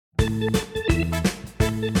Hello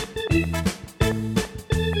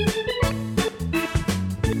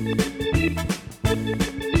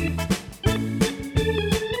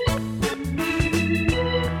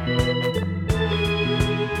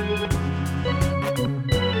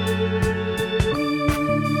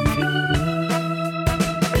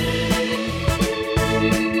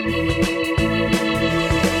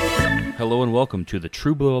and welcome to the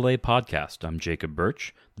True Blue LA podcast. I'm Jacob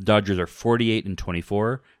Birch. The Dodgers are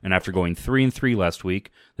 48-24, and after going 3-3 last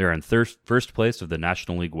week, they're in first place of the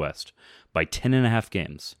National League West by 10.5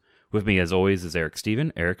 games. With me, as always, is Eric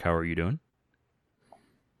Steven. Eric, how are you doing?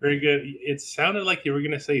 Very good. It sounded like you were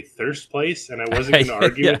going to say thirst place, and I wasn't going to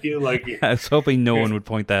argue with you. I was hoping no one would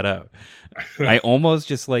point that out. I almost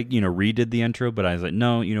just redid the intro, but I was like,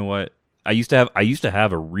 no, you know what? I used to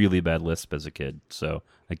have a really bad lisp as a kid, so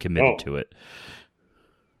I committed to it.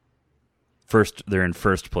 First, they're in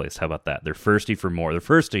first place. How about that? They're thirsty for more. They're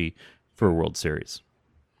thirsty for a World Series.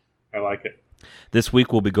 I like it. This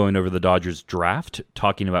week, we'll be going over the Dodgers draft,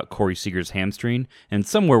 talking about Corey Seager's hamstring, and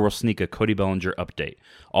somewhere we'll sneak a Cody Bellinger update.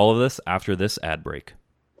 All of this after this ad break.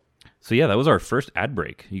 So yeah, that was our first ad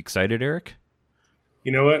break. You excited, Eric?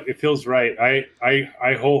 You know what? It feels right.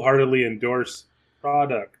 I wholeheartedly endorse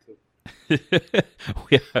product.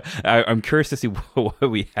 Yeah, I'm curious to see what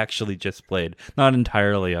we actually just played. Not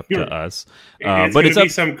entirely up to us, but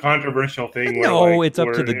it's some controversial thing. No, it's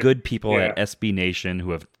up to the good people at SB Nation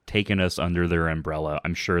who have taken us under their umbrella.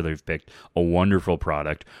 I'm sure they've picked a wonderful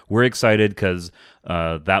product. We're excited because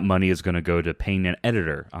that money is going to go to paying an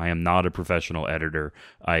editor. I am not a professional editor.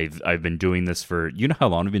 I've been doing this for, you know how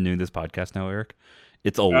long I've been doing this podcast now, Eric?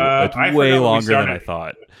 It's way longer than I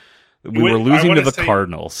thought. We were losing to the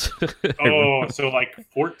Cardinals. So like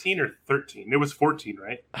 14 or 13. It was 14,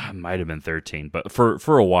 right? Might have been 13, but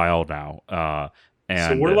for a while now.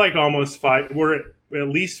 And so we're like almost 5. We're at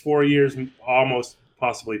least 4 years, almost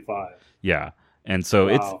possibly 5. Yeah. And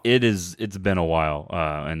so it's been a while.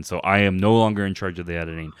 And so I am no longer in charge of the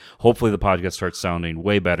editing. Hopefully the podcast starts sounding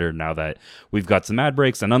way better now that we've got some ad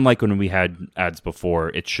breaks. And unlike when we had ads before,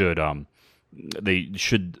 it should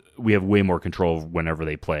we have way more control whenever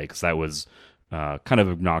they play, because that was kind of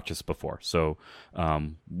obnoxious before. So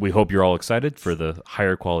we hope you're all excited for the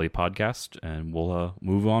higher quality podcast, and we'll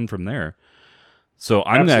move on from there. So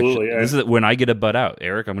this is when I get a butt out.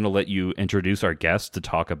 Eric, I'm going to let you introduce our guest to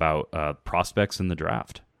talk about prospects in the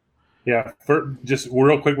draft. Yeah, just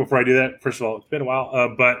real quick before I do that, first of all, it's been a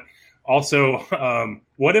while, but also,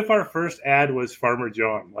 what if our first ad was Farmer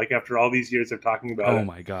John? Like after all these years of talking about it. Oh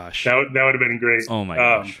my gosh. That would have been great. Oh my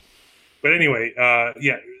gosh. But anyway,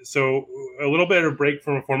 so a little bit of a break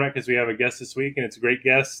from a format because we have a guest this week, and it's a great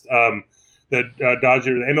guest. The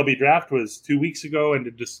MLB draft was 2 weeks ago, and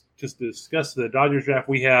to just discuss the Dodgers draft,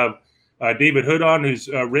 we have David Hood on, who's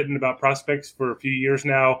written about prospects for a few years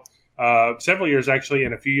now, several years actually,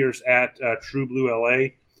 and a few years at True Blue LA.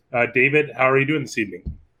 David, how are you doing this evening?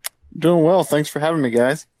 Doing well. Thanks for having me,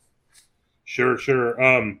 guys. Sure.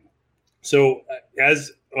 So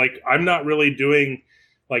as I'm not really doing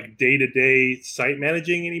day-to-day site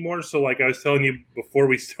managing anymore. So I was telling you before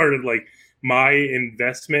we started, my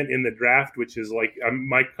investment in the draft, which is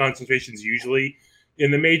my concentration's usually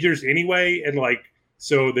in the majors anyway. And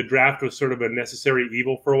so the draft was sort of a necessary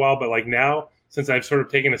evil for a while. But now, since I've sort of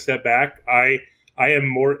taken a step back, I am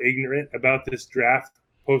more ignorant about this draft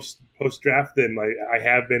post-draft than I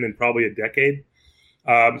have been in probably a decade.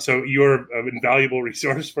 So you're an invaluable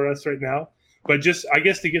resource for us right now. But just, I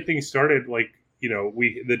guess, to get things started,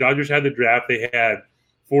 the Dodgers had the draft. They had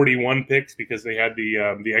 41 picks because they had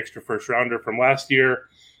the extra first rounder from last year.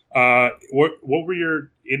 What were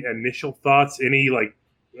your initial thoughts? Any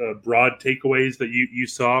broad takeaways that you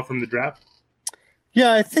saw from the draft?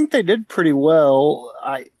 Yeah, I think they did pretty well.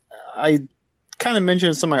 I kind of mentioned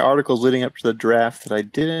in some of my articles leading up to the draft that I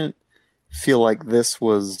didn't feel like this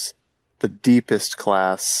was the deepest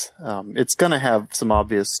class. It's going to have some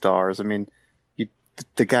obvious stars. I mean,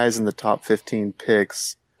 the guys in the top 15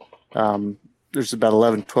 picks, there's about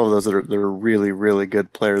 11, 12 of those that are really, really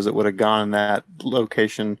good players that would have gone in that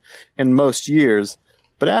location in most years.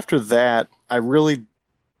 But after that, I really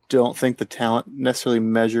don't think the talent necessarily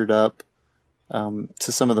measured up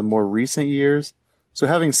to some of the more recent years. So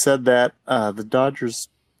having said that, the Dodgers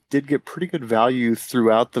did get pretty good value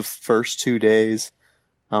throughout the first 2 days.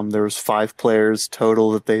 There was 5 players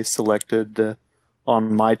total that they selected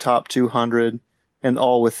on my top 200, and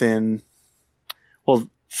all within,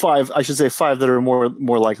 5. I should say 5 that are more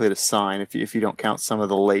likely to sign if you don't count some of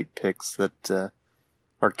the late picks that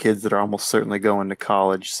are kids that are almost certainly going to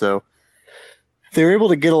college. So they were able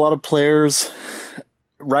to get a lot of players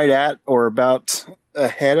right at or about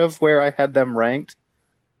ahead of where I had them ranked.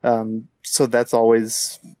 So that's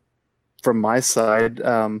always, from my side,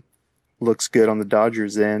 looks good on the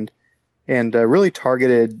Dodgers end. And really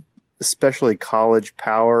targeted especially college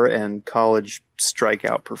power and college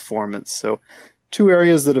strikeout performance. So two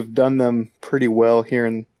areas that have done them pretty well here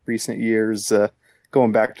in recent years.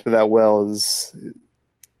 Going back to that well is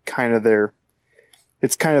kind of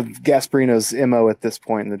it's kind of Gasparino's MO at this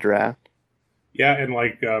point in the draft. Yeah, and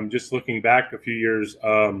like just looking back a few years,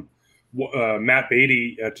 Matt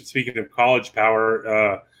Beatty, speaking of college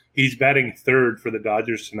power, he's batting third for the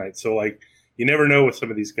Dodgers tonight. So like you never know with some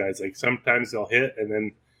of these guys. Like sometimes they'll hit and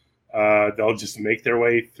then they'll just make their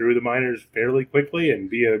way through the minors fairly quickly and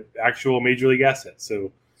be an actual major league asset.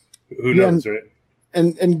 So who knows, right?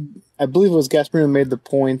 And I believe it was Gasparino made the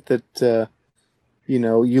point that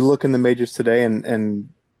you look in the majors today and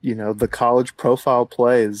the college profile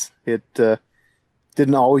plays. It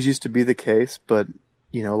didn't always used to be the case, but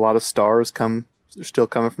a lot of stars are still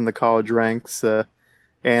coming from the college ranks.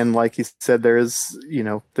 And like he said, there's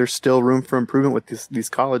still room for improvement with these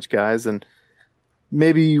college guys. And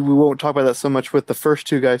maybe we won't talk about that so much with the first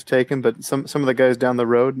two guys taken, but some of the guys down the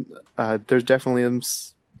road, there's definitely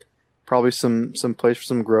probably some place for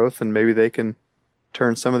some growth, and maybe they can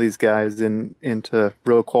turn some of these guys into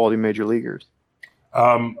real quality major leaguers.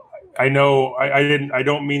 I know I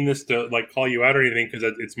don't mean this to like call you out or anything,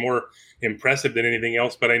 because it's more impressive than anything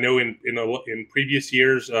else. But I know in previous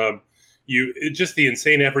years, it's just the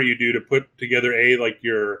insane effort you do to put together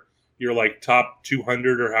your like top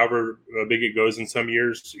 200 or however big it goes in some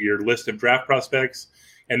years, your list of draft prospects,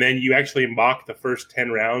 and then you actually mock the first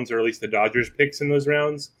 10 rounds, or at least the Dodgers picks in those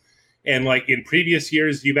rounds. And like in previous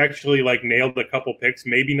years, you've actually like nailed a couple picks,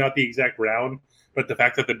 maybe not the exact round, but the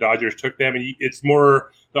fact that the Dodgers took them, and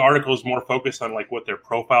the article is more focused on like what their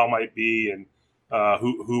profile might be and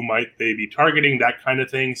who might they be targeting, that kind of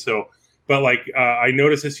thing. So, but like I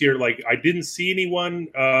noticed this year, like I didn't see anyone.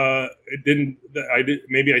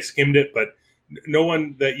 Maybe I skimmed it, but no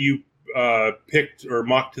one that you picked or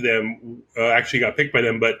mocked to them actually got picked by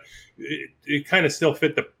them. But it kind of still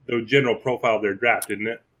fit the general profile of their draft, didn't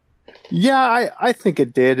it? Yeah, I think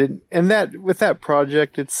it did, and that with that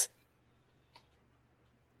project,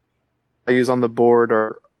 I use on the board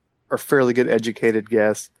are fairly good educated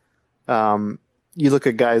guess. You look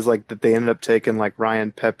at guys like that they ended up taking, like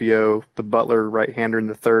Ryan Pepio, the Butler right-hander in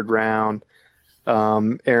the 3rd round,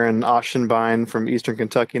 Aaron Oschenbein from Eastern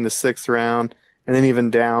Kentucky in the 6th round, and then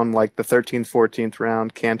even down like the 13th, 14th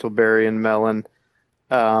round, Cantleberry and Mellon.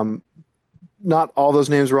 Not all those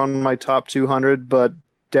names were on my top 200, but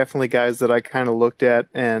definitely guys that I kind of looked at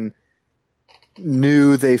and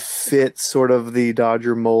knew they fit sort of the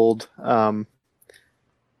Dodger mold.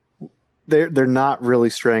 They're not really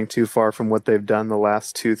straying too far from what they've done the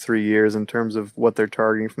last 2-3 years in terms of what they're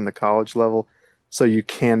targeting from the college level. So you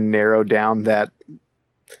can narrow down that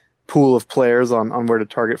pool of players on where to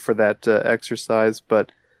target for that exercise.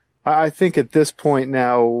 But I think at this point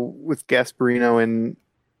now, with Gasparino and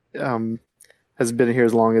has been here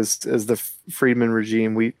as long as the Friedman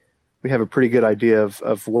regime, we have a pretty good idea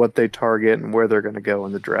of what they target and where they're going to go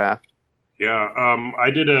in the draft. Yeah, I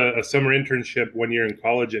did a summer internship 1 year in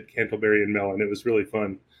college at Cantleberry and Mellon. It was really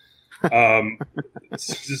fun.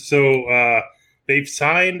 So they've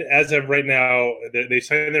signed, as of right now, they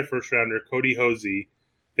signed their first rounder, Cody Hosey.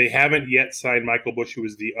 They haven't yet signed Michael Busch, who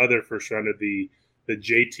was the other first rounder, the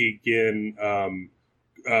JT Ginn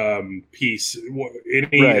piece.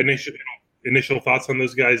 Any initial thoughts on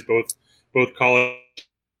those guys? Both college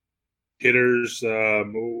hitters.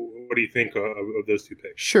 What do you think of those two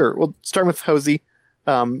picks? Sure. Well, starting with Hosey,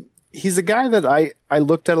 he's a guy that I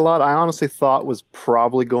looked at a lot. I honestly thought was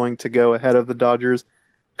probably going to go ahead of the Dodgers.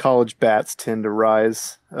 College bats tend to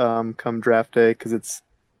rise come draft day because it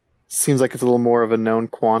seems like it's a little more of a known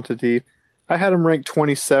quantity. I had him ranked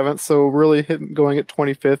 27th, so really going at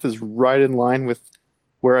 25th is right in line with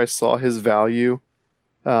where I saw his value.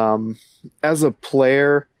 As a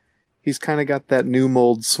player, he's kind of got that new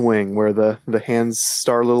mold swing where the hands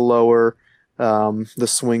start a little lower. The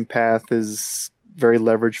swing path is very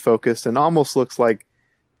leverage focused and almost looks like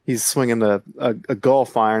he's swinging a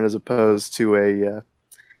golf iron as opposed to a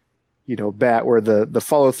bat where the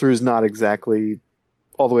follow through is not exactly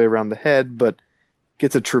all the way around the head, but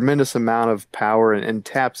gets a tremendous amount of power and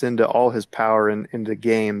taps into all his power into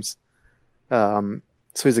games.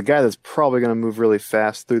 So he's a guy that's probably going to move really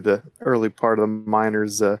fast through the early part of the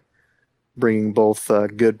minors, bringing both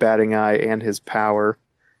good batting eye and his power.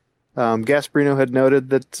 Gasparino had noted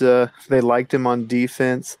that they liked him on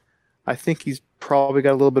defense. I think he's probably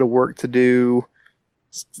got a little bit of work to do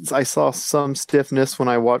I saw some stiffness when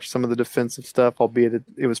I watched some of the defensive stuff, albeit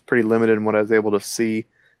it was pretty limited in what I was able to see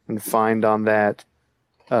and find on that.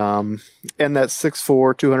 And that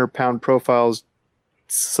 6'4", 200-pound profile is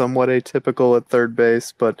somewhat atypical at third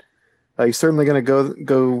base, but he's certainly going to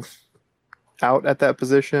go out at that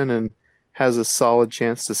position and has a solid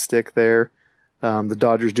chance to stick there. The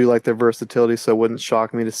Dodgers do like their versatility, so it wouldn't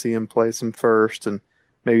shock me to see him play some first and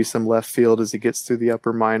maybe some left field as he gets through the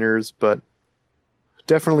upper minors, but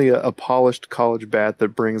definitely a polished college bat that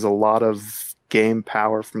brings a lot of game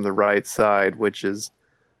power from the right side, which is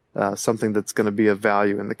something that's going to be of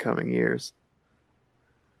value in the coming years.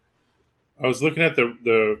 I was looking at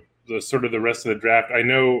the sort of the rest of the draft. I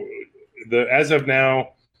know as of now,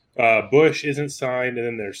 Bush isn't signed, and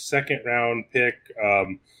then their second round pick,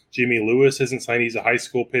 Jimmy Lewis, isn't signed. He's a high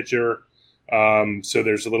school pitcher, so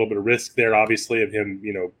there's a little bit of risk there, obviously, of him,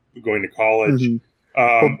 going to college.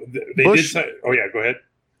 Mm-hmm. They did sign. Oh yeah, go ahead.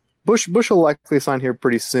 Bush will likely sign here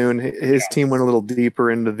pretty soon. His team went a little deeper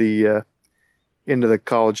into the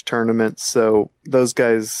college tournament, so those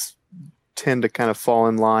guys tend to kind of fall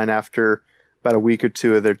in line after about a week or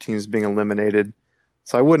two of their teams being eliminated.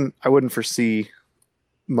 So I wouldn't foresee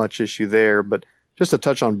much issue there. But just to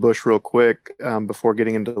touch on Bush real quick before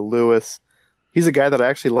getting into Lewis, he's a guy that I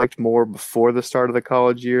actually liked more before the start of the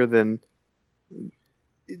college year than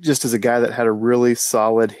just as a guy that had a really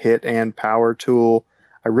solid hit and power tool.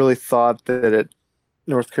 I really thought that at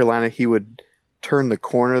North Carolina he would turn the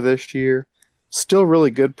corner this year. Still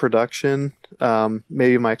really good production.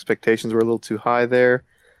 Maybe my expectations were a little too high there.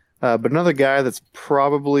 But another guy that's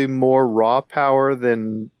probably more raw power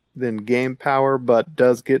than game power, but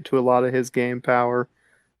does get to a lot of his game power.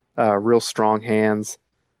 Real strong hands.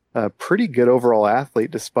 Pretty good overall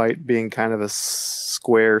athlete despite being kind of a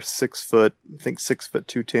square 6 foot. I think 6 foot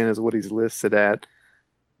 210 is what he's listed at.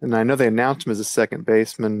 And I know they announced him as a second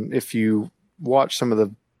baseman. If you watch some of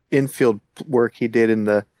the infield work he did in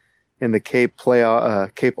the Cape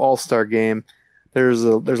Cape All-Star game, there's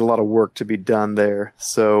a lot of work to be done there.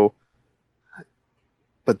 So,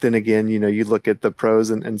 but then again, you look at the pros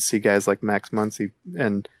and see guys like Max Muncy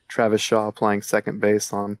and Travis Shaw playing second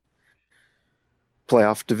base on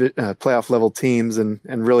playoff level teams, and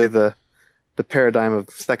really the paradigm of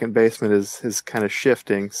second baseman is kind of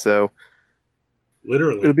shifting. So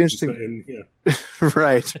literally, it'll be interesting. Yeah.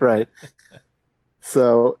 Right.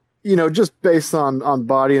 So, just based on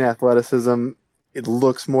body and athleticism, it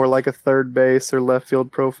looks more like a third base or left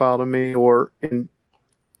field profile to me, or in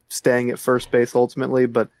staying at first base ultimately.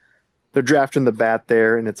 But they're drafting the bat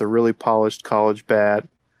there, and it's a really polished college bat.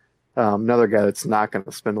 Another guy that's not going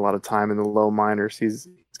to spend a lot of time in the low minors. He's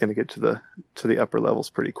going to get to the upper levels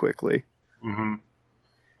pretty quickly. Mm-hmm.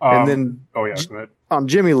 And then, go ahead. On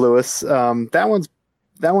Jimmy Lewis, that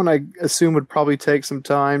one I assume would probably take some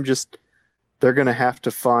time. Just they're going to have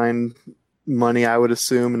to find money, I would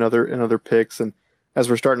assume, in other picks. And as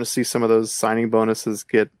we're starting to see some of those signing bonuses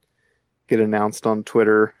get announced on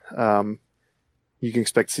Twitter, you can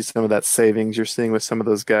expect to see some of that savings you're seeing with some of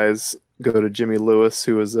those guys go to Jimmy Lewis,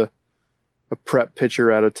 who is a prep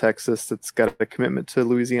pitcher out of Texas that's got a commitment to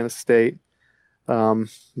Louisiana State.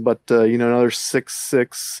 But another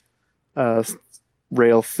 6'6",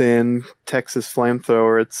 rail thin Texas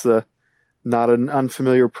flamethrower. It's not an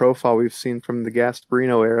unfamiliar profile we've seen from the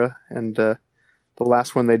Gasparino era, and the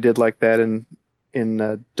last one they did like that in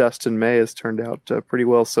Dustin May has turned out pretty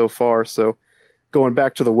well so far. So going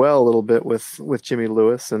back to the well a little bit with Jimmy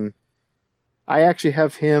Lewis, and I actually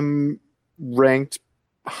have him ranked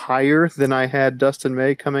higher than I had Dustin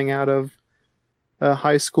May coming out of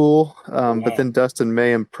high school. Wow. But then Dustin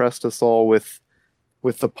May impressed us all with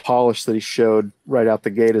the polish that he showed right out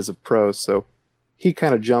the gate as a pro. So he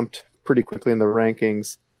kind of jumped pretty quickly in the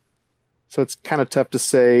rankings. So it's kind of tough to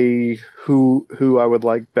say who I would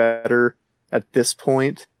like better at this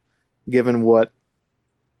point, given what,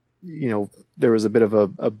 there was a bit of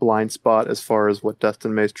a blind spot as far as what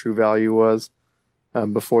Dustin May's true value was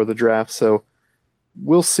before the draft. So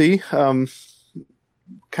we'll see kind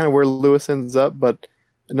of where Lewis ends up, but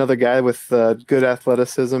another guy with good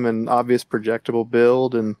athleticism and obvious projectable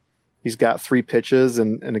build, and he's got 3 pitches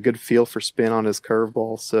and a good feel for spin on his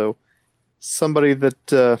curveball. So somebody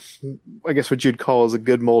that I guess what you'd call is a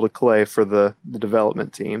good mold of clay for the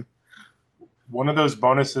development team. One of those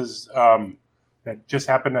bonuses that just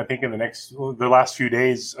happened, I think, in the last few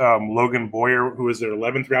days, Logan Boyer, who was their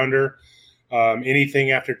 11th rounder.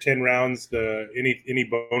 Anything after 10 rounds, any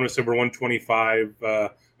bonus over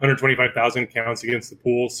 125,000 counts against the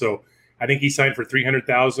pool. So I think he signed for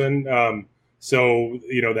 300,000. So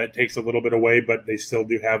that takes a little bit away, but they still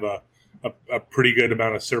do have a pretty good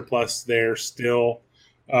amount of surplus there still.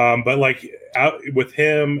 But like out with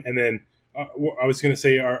him, and then I was going to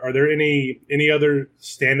say, are there any other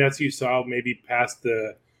standouts you saw maybe past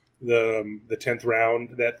the 10th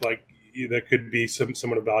round that like that could be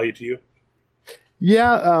somewhat of value to you?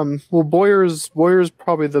 Yeah, well, Boyer's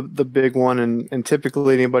probably the big one, and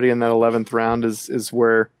typically anybody in that 11th round is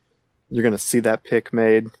where you're going to see that pick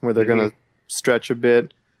made, where they're going to stretch a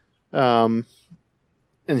bit. And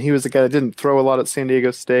he was a guy that didn't throw a lot at San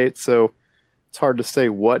Diego State, so it's hard to say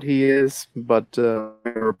what he is, but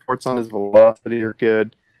reports on his velocity are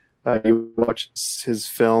good. You watch his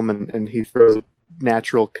film, and he throws a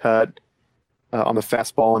natural cut on the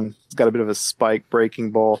fastball, and he's got a bit of a spike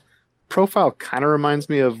breaking ball. Profile kind of reminds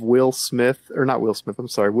me of Will Harris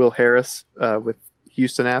with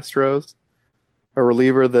Houston Astros, a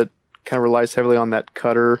reliever that kind of relies heavily on that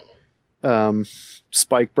cutter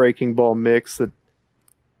spike breaking ball mix, that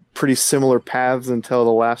pretty similar paths until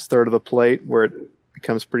the last third of the plate, where it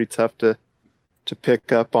becomes pretty tough to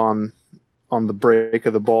pick up on the break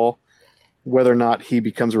of the ball. Whether or not he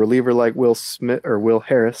becomes a reliever like Will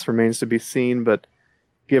Harris remains to be seen, but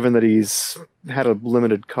given that he's had a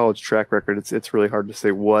limited college track record, it's really hard to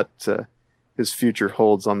say what his future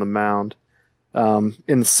holds on the mound.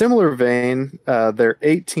 In similar vein, their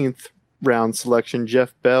 18th round selection,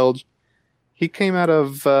 Jeff Belge, he came out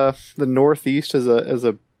of the Northeast as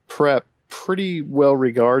a prep, pretty well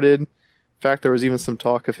regarded. In fact, there was even some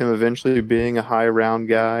talk of him eventually being a high round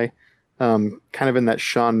guy, kind of in that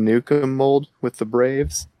Sean Newcomb mold with the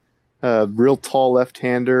Braves. Real tall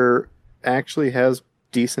left-hander, actually has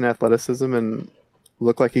decent athleticism and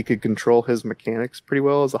looked like he could control his mechanics pretty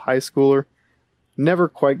well as a high schooler. Never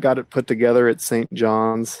quite got it put together at St.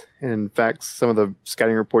 John's. And in fact, some of the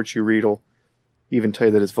scouting reports you read will even tell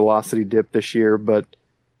you that his velocity dipped this year. But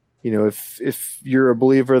you know, if you're a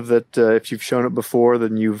believer that if you've shown it before,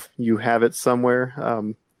 then you have it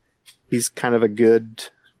somewhere. He's kind of a good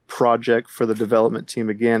project for the development team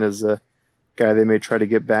again, as a guy they may try to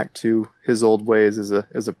get back to his old ways as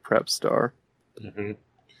a prep star. Mm-hmm.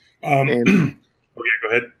 Okay, go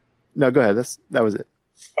ahead. No, go ahead. That was it.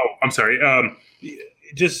 Oh, I'm sorry.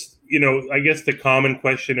 Just, you know, I guess the common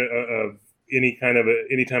question of any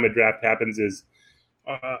time a draft happens is,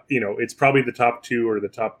 you know, it's probably the top two or the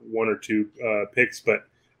top one or two picks, but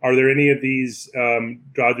are there any of these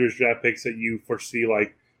Dodgers draft picks that you foresee,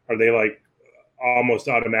 like, are they like almost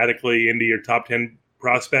automatically into your top 10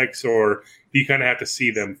 prospects, or do you kind of have to see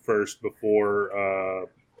them first before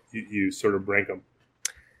you sort of rank them?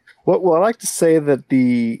 Well, I like to say that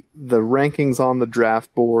the rankings on the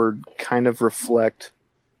draft board kind of reflect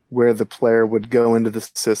where the player would go into the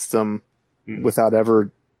system without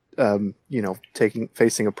ever,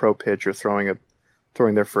 facing a pro pitch or throwing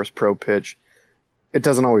their first pro pitch. It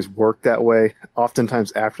doesn't always work that way.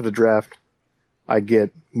 Oftentimes after the draft, I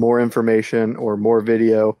get more information or more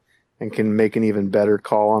video and can make an even better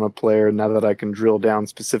call on a player now that I can drill down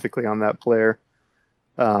specifically on that player.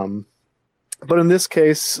 But in this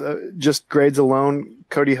case, just grades alone,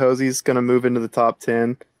 Cody Hosey's going to move into the top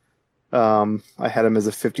 10. I had him as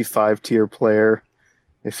a 55 tier player.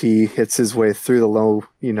 If he hits his way through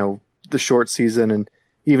the short season and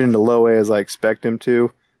even into low A as I expect him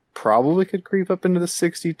to, probably could creep up into the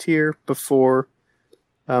 60 tier before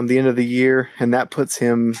the end of the year. And that puts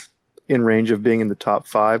him in range of being in the top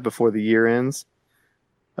 5 before the year ends.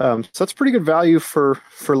 So that's pretty good value for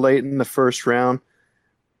late in the first round.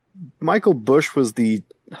 Michael Busch was the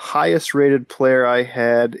highest rated player I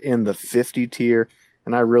had in the 50 tier,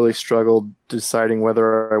 and I really struggled deciding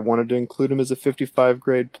whether I wanted to include him as a 55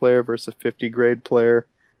 grade player versus a 50 grade player.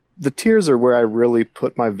 The tiers are where I really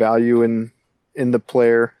put my value in the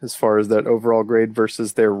player as far as that overall grade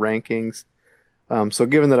versus their rankings. So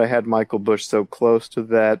given that I had Michael Busch so close to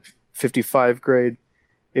that 55 grade,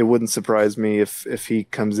 it wouldn't surprise me if he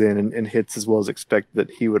comes in and hits as well as expected,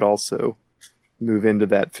 that he would also move into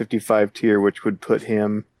that 55 tier, which would put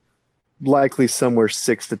him likely somewhere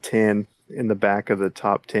 6 to 10 in the back of the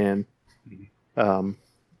top 10. And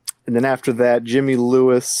then after that, Jimmy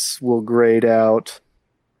Lewis will grade out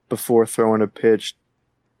before throwing a pitch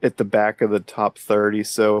at the back of the top 30.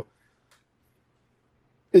 So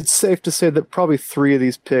it's safe to say that probably 3 of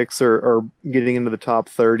these picks are getting into the top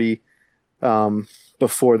 30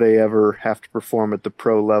 before they ever have to perform at the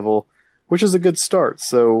pro level, which is a good start.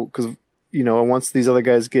 So, because once these other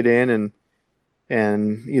guys get in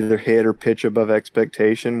and either hit or pitch above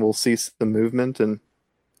expectation, we'll see some movement. And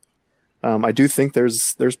I do think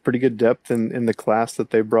there's pretty good depth in the class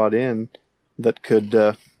that they brought in that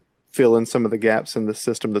could fill in some of the gaps in the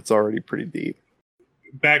system that's already pretty deep.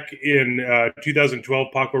 back in 2012,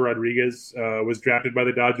 Paco Rodriguez was drafted by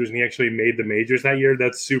the Dodgers, and he actually made the majors that year.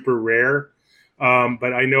 That's super rare,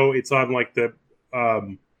 but I know it's on like the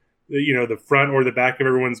the front or the back of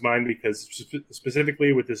everyone's mind because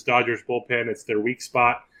specifically with this Dodgers bullpen, it's their weak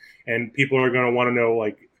spot, and people are going to want to know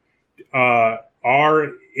like,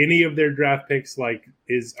 are any of their draft picks like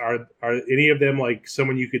are any of them like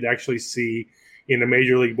someone you could actually see in a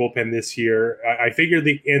major league bullpen this year? I figure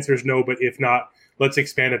the answer is no, but if not, let's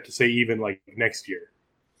expand it to say even like next year.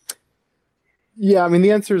 Yeah, I mean,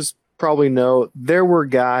 the answer is probably no. There were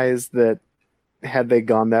guys that, had they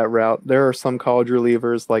gone that route, there are some college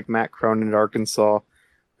relievers like Matt Cronin at Arkansas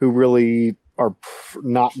who really are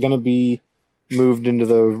not going to be moved into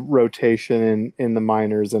the rotation in the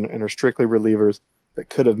minors and are strictly relievers that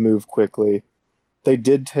could have moved quickly. They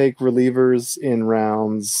did take relievers in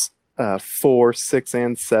rounds 4, 6,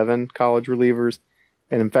 and 7, college relievers.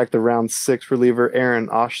 And in fact, the round 6 reliever, Aaron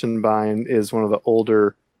Ostenbein, is one of the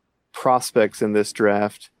older prospects in this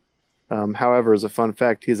draft. However, as a fun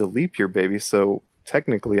fact, he's a leap year baby, so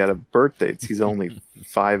technically out of birth dates, he's only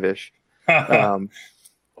 5-ish.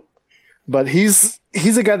 But he's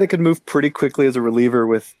a guy that could move pretty quickly as a reliever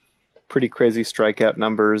with pretty crazy strikeout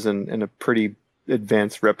numbers and a pretty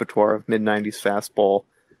advanced repertoire of mid-90s fastball,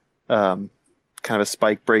 kind of a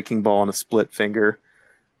spike breaking ball and a split finger.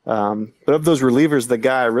 But of those relievers, the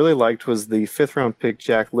guy I really liked was the 5th-round pick,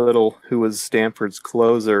 Jack Little, who was Stanford's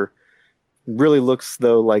closer. Really looks,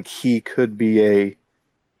 though, like he could be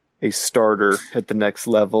a starter at the next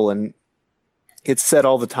level. And it's said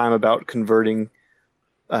all the time about converting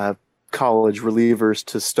college relievers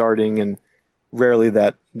to starting, and rarely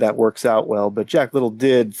that works out well. But Jack Little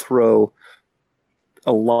did throw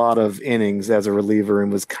a lot of innings as a reliever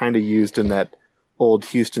and was kind of used in that old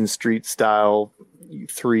Houston Street style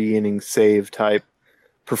 3-inning save type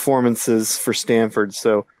performances for Stanford.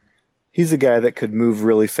 So he's a guy that could move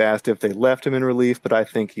really fast if they left him in relief, but I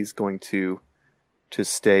think he's going to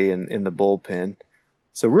stay in the bullpen.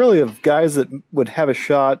 So really, of guys that would have a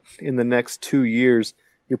shot in the next 2 years,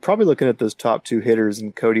 you're probably looking at those top 2 hitters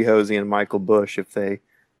in Cody Hosey and Michael Busch if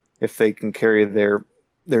they can carry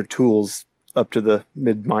their tools up to the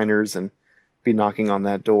mid minors and be knocking on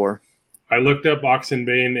that door. I looked up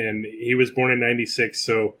Oxenbein, and he was born in 96,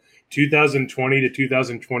 so 2020 to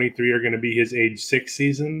 2023 are going to be his age 6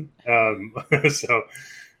 season. So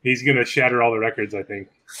he's going to shatter all the records, I think.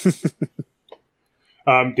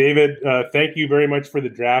 David, thank you very much for the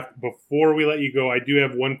draft. Before we let you go, I do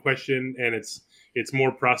have one question, and it's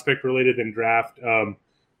more prospect related than draft.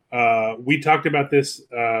 We talked about this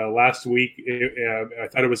last week. I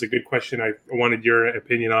thought it was a good question. I wanted your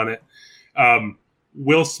opinion on it.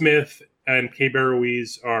 Will Smith and Keibert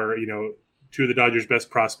Ruiz are, 2 of the Dodgers'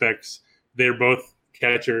 best prospects. They're both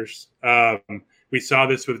catchers. We saw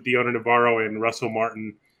this with Dioner Navarro and Russell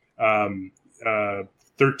Martin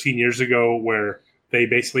 13 years ago, where they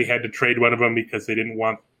basically had to trade one of them because they didn't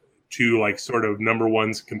want 2 sort of number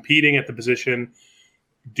ones competing at the position.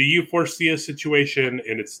 Do you foresee a situation,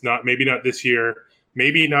 and it's maybe not this year,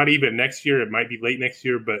 maybe not even next year, it might be late next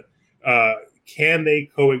year, but can they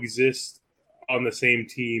coexist on the same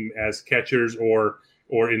team as catchers or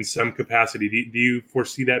in some capacity? Do you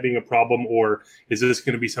foresee that being a problem, or is this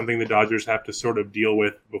going to be something the Dodgers have to sort of deal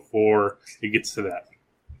with before it gets to that?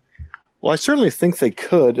 Well, I certainly think they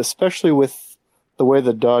could, especially with the way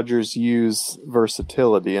the Dodgers use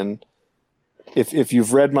versatility. And if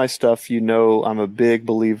you've read my stuff, I'm a big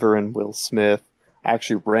believer in Will Smith. I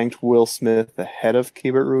actually ranked Will Smith ahead of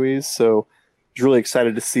Keibert Ruiz, so I was really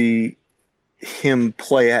excited to see him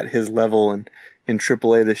play at his level in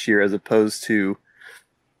AAA this year, as opposed to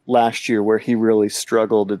last year where he really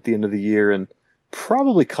struggled at the end of the year and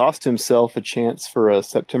probably cost himself a chance for a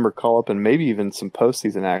September call-up and maybe even some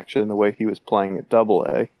postseason action the way he was playing at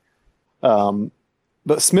AA.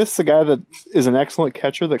 But Smith's a guy that is an excellent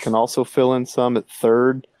catcher that can also fill in some at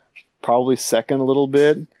third, probably second a little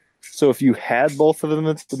bit. So if you had both of them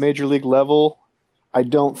at the major league level, I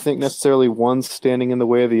don't think necessarily one's standing in the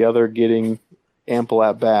way of the other getting ample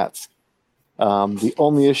at-bats. The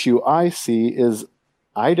only issue I see is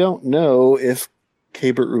I don't know if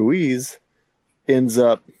Keibert Ruiz ends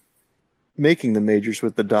up making the majors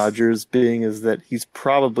with the Dodgers, being as that he's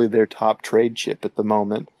probably their top trade chip at the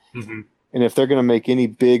moment. Mm-hmm. And if they're going to make any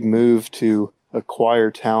big move to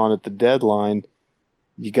acquire talent at the deadline,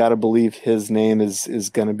 you got to believe his name is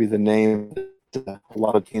going to be the name that a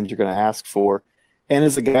lot of teams are going to ask for. And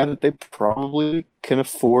is a guy that they probably can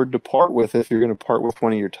afford to part with if you're going to part with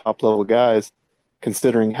one of your top-level guys,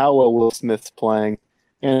 considering how well Will Smith's playing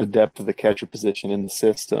and the depth of the catcher position in the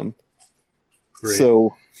system. Great.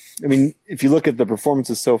 So, I mean, if you look at the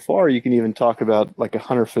performances so far, you can even talk about like a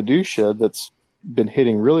Hunter Fiducia that's been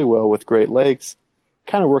hitting really well with Great Lakes,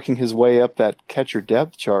 kind of working his way up that catcher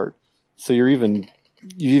depth chart. So you've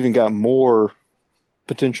even got more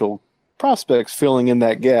potential prospects filling in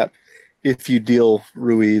that gap if you deal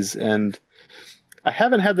Ruiz. And I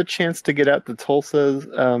haven't had the chance to get out to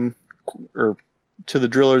Tulsa or to the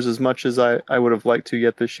Drillers as much as I would have liked to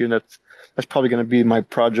yet this year. That's probably going to be my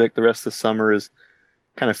project the rest of the summer, is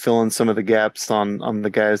kind of filling some of the gaps on the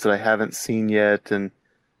guys that I haven't seen yet, and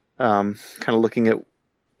kind of looking at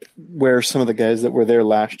where some of the guys that were there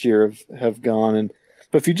last year have gone.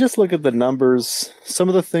 But if you just look at the numbers, some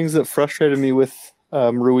of the things that frustrated me with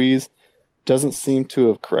Ruiz doesn't seem to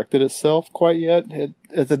have corrected itself quite yet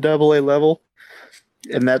at the AA level.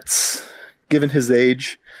 And that's, given his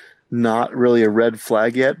age, not really a red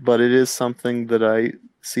flag yet, but it is something that I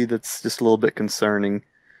see that's just a little bit concerning.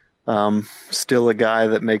 Still a guy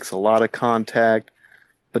that makes a lot of contact,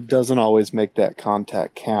 but doesn't always make that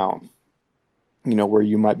contact count. Where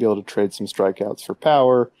you might be able to trade some strikeouts for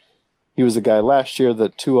power. He was a guy last year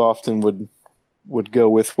that too often would go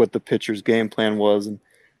with what the pitcher's game plan was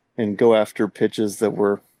and go after pitches that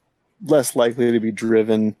were less likely to be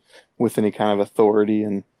driven with any kind of authority.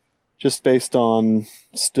 And just based on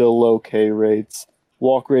still low K rates,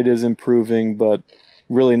 walk rate is improving, but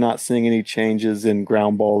really not seeing any changes in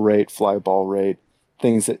ground ball rate, fly ball rate,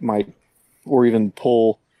 things that might, or even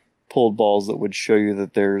pulled balls that would show you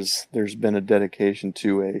that there's been a dedication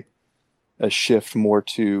to a shift more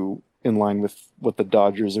to in line with what the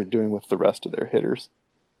Dodgers are doing with the rest of their hitters.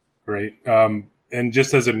 Great. And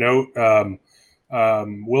just as a note,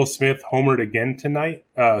 Will Smith homered again tonight.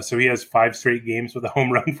 So he has 5 straight games with a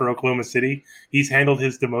home run for Oklahoma City. He's handled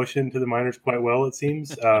his demotion to the minors quite well, it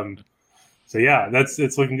seems. So yeah,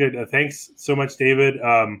 it's looking good. Thanks so much, David.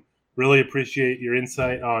 Really appreciate your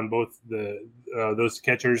insight on both those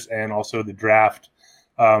catchers and also the draft.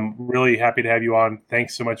 Really happy to have you on.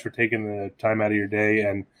 Thanks so much for taking the time out of your day,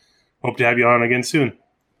 and hope to have you on again soon.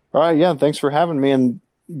 All right, yeah, thanks for having me, and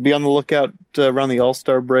be on the lookout around the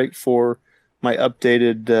All-Star break for my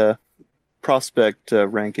updated prospect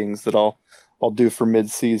rankings that I'll do for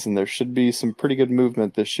mid-season. There should be some pretty good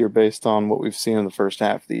movement this year based on what we've seen in the first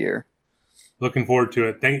half of the year. Looking forward to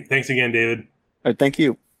it. Thanks again, David. All right, thank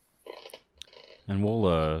you. And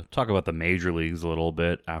we'll talk about the major leagues a little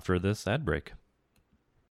bit after this ad break.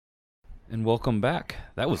 And welcome back.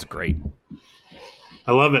 That was great.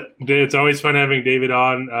 I love it. It's always fun having David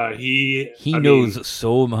on. He knows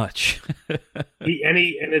so much.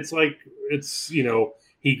 It's like,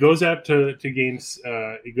 he goes out to games.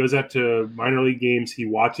 He goes out to minor league games. He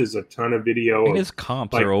watches a ton of video. And his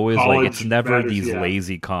comps are always it's never these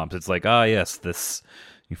lazy comps. It's like, yes, this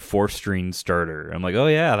 4-string starter. I'm like, oh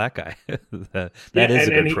yeah, that guy. that is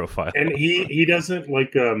a good profile. And he doesn't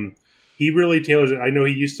he really tailors it. I know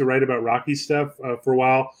he used to write about Rocky stuff for a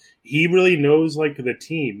while. He really knows the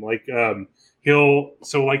team.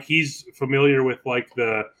 He's familiar with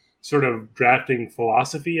the sort of drafting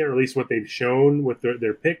philosophy, or at least what they've shown with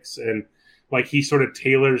their picks, and he sort of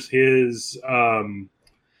tailors his not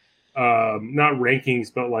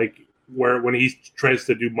rankings, but when he tries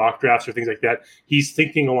to do mock drafts or things like that, he's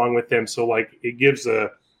thinking along with them. So it gives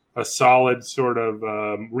a solid sort of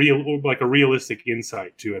a realistic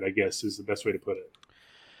insight to it, I guess, is the best way to put it.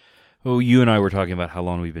 Well, you and I were talking about how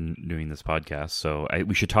long we've been doing this podcast, so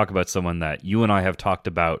we should talk about someone that you and I have talked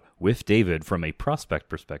about with David from a prospect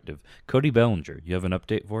perspective. Cody Bellinger, you have an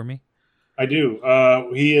update for me? I do.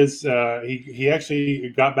 He is. He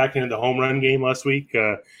actually got back into the home run game last week.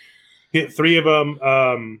 Hit 3 of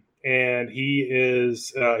them, and he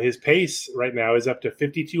is his pace right now is up to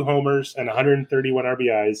 52 homers and 131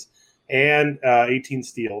 RBIs and 18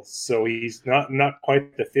 steals. So he's not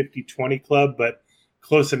quite the 50-20 club, but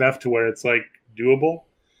close enough to where it's doable.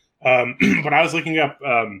 But I was looking up.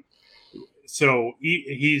 So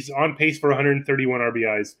he's on pace for 131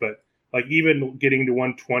 RBIs, but even getting to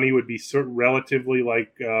 120 would be relatively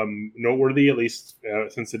noteworthy, at least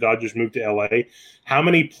since the Dodgers moved to LA. How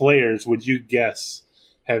many players would you guess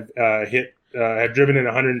have driven in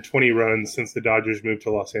 120 runs since the Dodgers moved to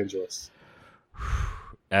Los Angeles?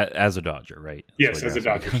 As a Dodger, right? Yes, as a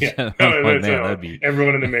Dodger. Yeah. That'd be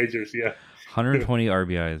everyone in the majors. Yeah. 120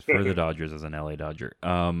 RBIs for the Dodgers as an LA Dodger.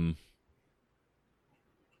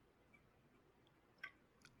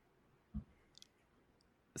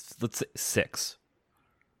 Let's say 6.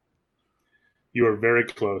 You are very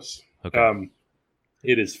close. Okay.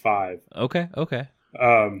 It is 5. Okay.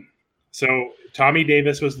 So Tommy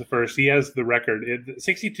Davis was the first. He has the record.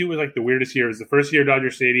 62 was the weirdest year. It was the first year at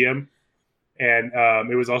Dodger Stadium, and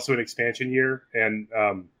it was also an expansion year, and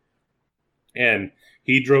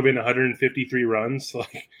he drove in 153 runs.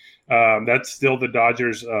 Like that's still the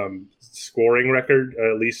Dodgers scoring record,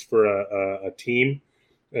 at least for a team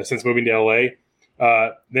since moving to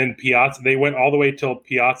LA. Then Piazza, they went all the way till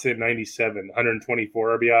Piazza in 97,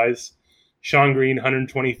 124 RBIs. Sean Green,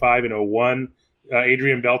 125 in 01.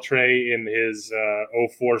 Adrian Beltre in his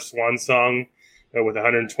 04 Swan Song with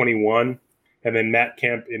 121. And then Matt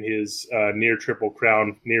Kemp in his near Triple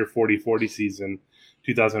Crown, near 40-40 season,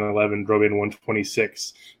 2011, drove in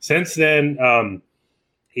 126. Since then,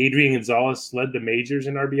 Adrian Gonzalez led the majors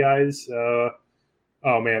in RBIs.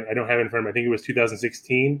 Oh, man, I don't have it in front of me. I think it was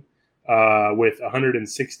 2016 with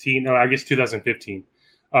 116. No, I guess 2015.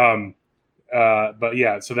 But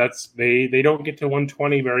yeah, so that's they don't get to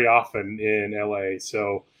 120 very often in LA.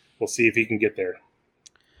 So we'll see if he can get there.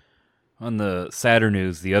 On the sadder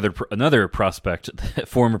news, another prospect,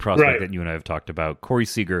 former prospect that you and I have talked about, Corey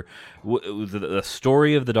Seager. The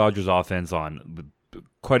story of the Dodgers offense on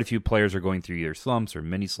quite a few players are going through either slumps or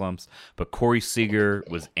mini slumps, but Corey Seager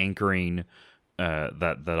was anchoring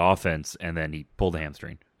that offense, and then he pulled a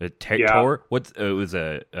hamstring. It tore. It was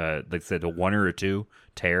like I said, a 1 or a 2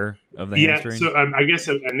 tear of the hamstring. So I guess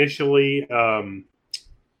initially,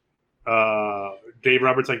 Dave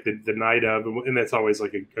Roberts like the night of, and that's always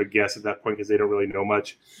like a guess at that point because they don't really know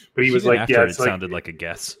much. But he was like, "Yeah, it sounded like a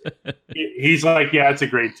guess." He's like, "Yeah, it's a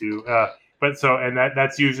grade 2." But so, and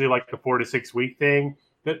that's usually like a 4 to 6 week thing.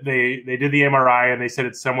 That they did the MRI and they said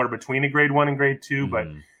it's somewhere between a grade 1 and grade 2. But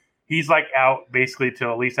he's like out basically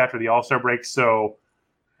till at least after the All-Star break. So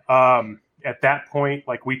at that point,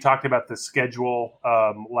 like we talked about the schedule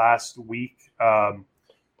last week,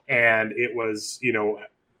 and it was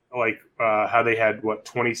like how they had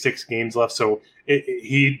 26 games left. So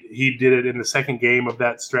he did it in the second game of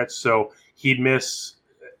that stretch. So he'd miss.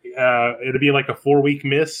 It'd be like a 4-week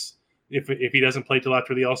miss if he doesn't play till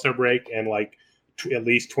after the All-Star break, and like at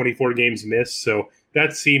least 24 games missed. So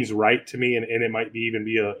that seems right to me, and it might even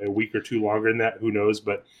be a week or 2 longer than that. Who knows?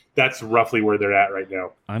 But that's roughly where they're at right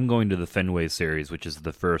now. I'm going to the Fenway Series, which is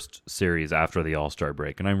the first series after the All-Star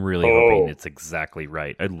break, and I'm really hoping it's exactly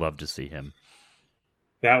right. I'd love to see him.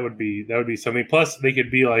 That would be something. Plus, they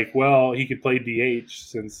could be like, well, he could play DH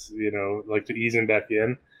since like to ease him back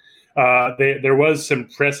in. There was some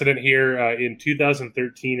precedent here in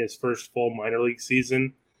 2013, his first full minor league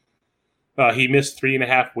season. He missed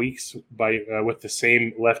 3.5 weeks with the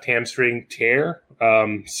same left hamstring tear.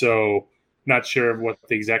 So not sure what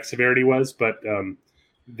the exact severity was, but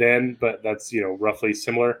that's roughly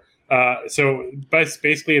similar. So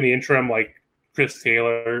basically in the interim, like Chris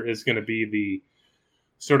Taylor is going to be the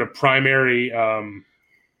sort of primary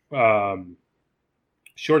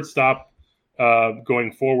shortstop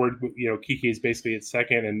going forward. Kike is basically at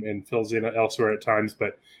second and fills in elsewhere at times,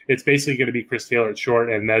 but it's basically going to be Chris Taylor at short,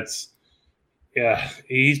 and that's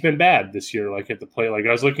he's been bad this year. Like at the plate, like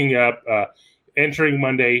I was looking up entering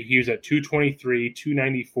Monday, he was at 223,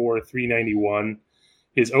 294, 391.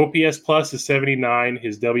 His OPS plus is 79.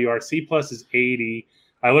 His WRC plus is 80.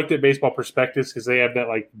 I looked at Baseball Prospectus because they have that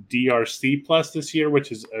like DRC plus this year,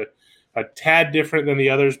 which is a tad different than the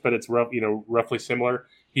others, but it's roughly similar.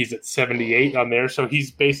 He's at 78 on there, so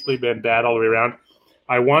he's basically been bad all the way around.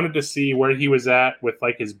 I wanted to see where he was at with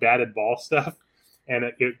like his batted ball stuff, and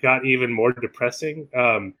it got even more depressing.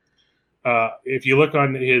 If you look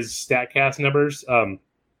on his StatCast numbers,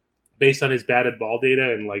 based on his batted ball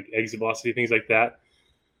data and like exit velocity, things like that,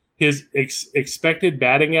 his expected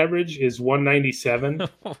batting average is 197.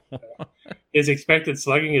 His expected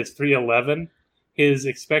slugging is 311. His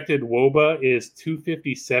expected WOBA is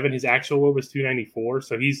 257. His actual WOBA is 294.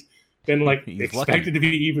 So he's been expected to be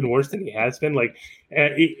even worse than he has been. Like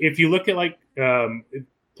if you look at like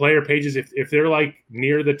player pages, if they're like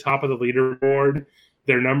near the top of the leaderboard,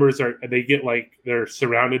 their numbers they're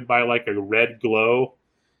surrounded by like a red glow.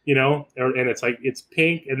 And it's like it's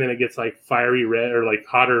pink, and then it gets like fiery red or like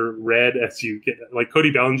hotter red as you get. Like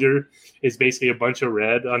Cody Bellinger is basically a bunch of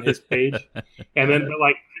red on his page, and then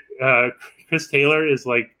Chris Taylor is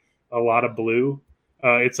like a lot of blue.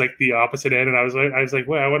 It's like the opposite end, and I was like,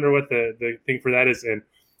 well, I wonder what the thing for that is. And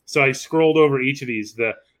so I scrolled over each of these.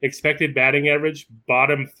 The expected batting average,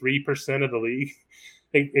 bottom 3% of the league.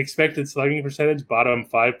 Expected slugging percentage, bottom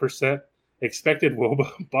 5%. Expected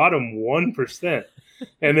WOBA, bottom 1%.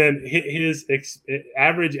 And then his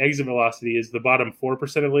average exit velocity is the bottom 4%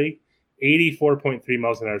 of the league, 84.3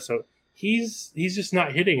 miles an hour. So he's just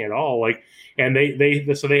not hitting at all. Like, and they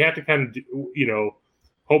have to kind of,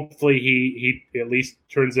 hopefully he at least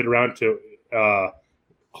turns it around to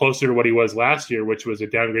closer to what he was last year, which was a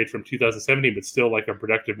downgrade from 2017, but still like a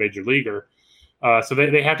productive major leaguer. So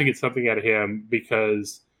they have to get something out of him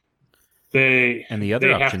because and the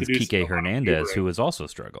other option is Kike Hernandez, who is also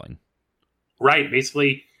struggling. Right,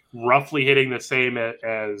 basically roughly hitting the same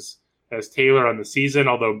as Taylor on the season,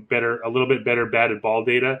 although a little bit better batted ball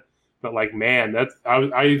data. But like, man,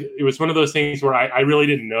 it was one of those things where I really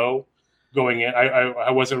didn't know going in. I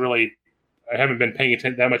haven't been paying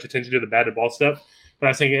that much attention to the batted ball stuff. But I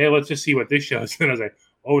was thinking, hey, let's just see what this shows. And I was like,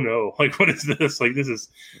 oh no, like what is this? Like this is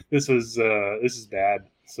bad.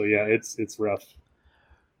 So yeah, it's rough.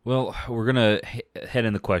 Well, we're gonna head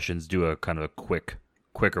in the questions, do a kind of a quicker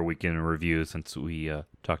weekend in review since we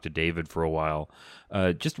talked to David for a while.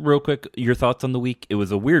 Just real quick, your thoughts on the week. It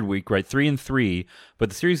was a weird week, right? 3-3, but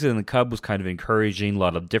the series in the Cub was kind of encouraging. A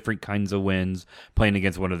lot of different kinds of wins, playing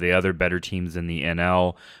against one of the other better teams in the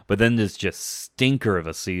NL. But then this just stinker of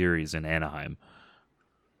a series in Anaheim.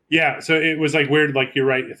 Yeah, so it was like weird. Like you're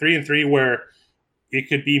right, 3-3, where it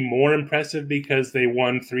could be more impressive because they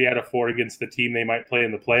won 3 out of 4 against the team they might play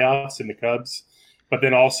in the playoffs in the Cubs, but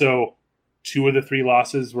then also 2 of the 3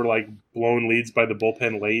 losses were like blown leads by the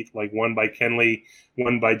bullpen late, like one by Kenley,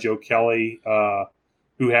 one by Joe Kelly,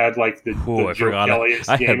 who had like the Joe Kelly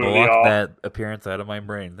I had blocked that appearance out of my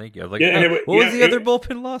brain. Thank you. I was like, what was the other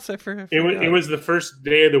bullpen loss? I forgot. It was the first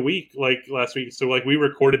day of the week, like last week. So like we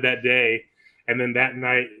recorded that day, and then that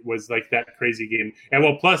night was like that crazy game. And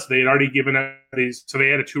well, plus they had already given up these, so they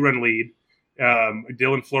had a 2-run lead.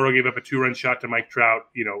 Dylan Floro gave up a 2-run shot to Mike Trout.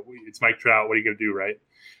 You know, it's Mike Trout. What are you going to do, right?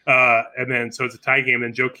 And then so it's a tie game.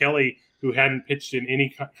 Then Joe Kelly, who hadn't pitched in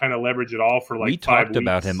any kind of leverage at all for like 5 weeks. We talked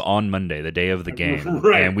about him on Monday, the day of the game,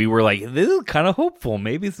 right. And we were like, "This is kind of hopeful.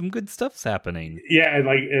 Maybe some good stuff's happening." Yeah,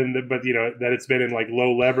 but you know that it's been in like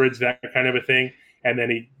low leverage, that kind of a thing. And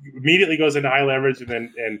then he immediately goes into high leverage,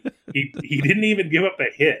 and he didn't even give up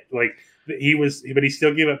a hit. Like but he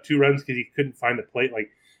still gave up 2 runs because he couldn't find the plate.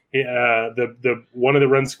 Like the one of the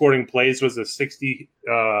run scoring plays was a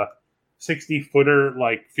 60-footer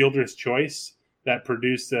like fielder's choice that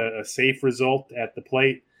produced a safe result at the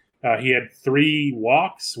plate. He had 3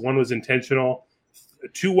 walks. One was intentional,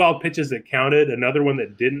 2 wild pitches that counted, another one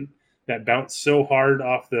that didn't, that bounced so hard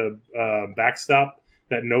off the backstop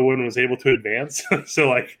that no one was able to advance. So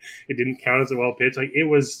like it didn't count as a wild pitch. Like it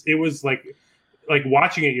was like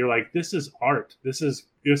watching it, you're like, this is art. This is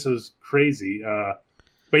crazy.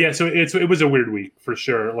 But yeah, so it was a weird week for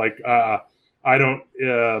sure. Like I don't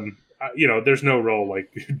there's no real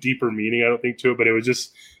like deeper meaning, I don't think, to it, but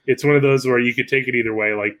it's one of those where you could take it either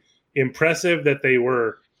way. Like impressive that they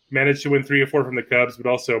managed to win 3 or 4 from the Cubs, but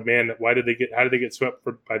also, man, how did they get swept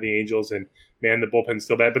by the Angels? And man, the bullpen's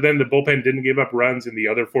still bad. But then the bullpen didn't give up runs in the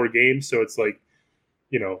other 4 games, so it's like,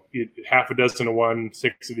 half a dozen of one,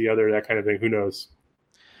 6 of the other, that kind of thing. Who knows?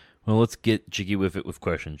 Well, let's get jiggy with it with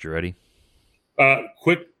questions. You ready?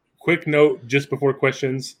 Quick note just before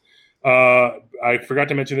questions. I forgot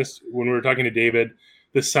to mention this when we were talking to David.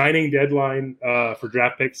 The signing deadline for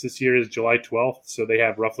draft picks this year is July 12th, so they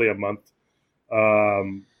have roughly a month.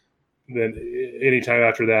 Then anytime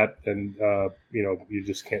after that, then you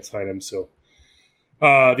just can't sign them. So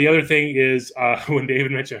the other thing is when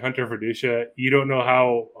David mentioned Hunter Verduccia, you don't know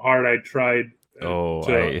how hard I tried.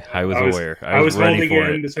 I was aware. I was ready holding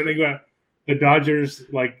for in to something about the Dodgers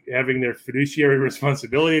like having their fiduciary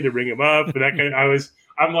responsibility to bring him up, and that kind of,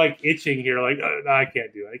 I'm like itching here, like no, I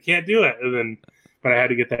can't do it. I can't do it. And then, but I had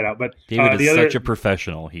to get that out. But David is such a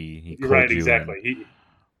professional. He right, exactly.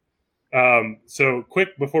 So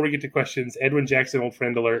quick before we get to questions, Edwin Jackson, old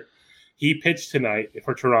friend alert. He pitched tonight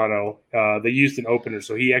for Toronto. They used an opener,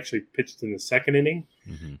 so he actually pitched in the 2nd inning.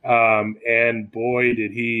 Mm-hmm. And boy,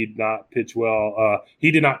 did he not pitch well.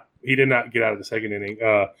 He did not get out of the 2nd inning.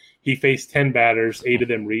 He faced 10 batters, 8 of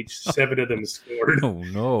them reached, 7 of them scored. Oh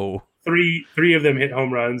no! Three of them hit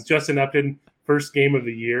home runs. Justin Upton, first game of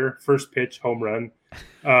the year, first pitch home run.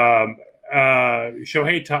 Shohei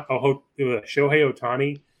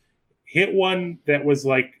Ohtani hit one that was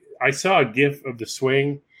like, I saw a gif of the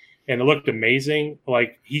swing and it looked amazing.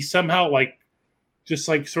 Like he somehow like just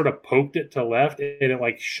like sort of poked it to left and it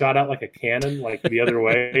like shot out like a cannon, like the other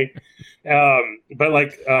way. But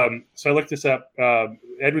like, so I looked this up.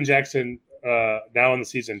 Edwin Jackson, now in the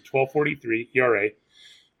season, 12.43 ERA,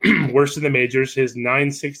 worst in the majors. His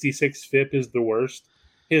 9.66 FIP is the worst.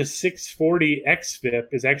 His 640 xFIP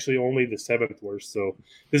is actually only the 7th worst. So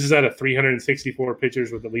this is out of 364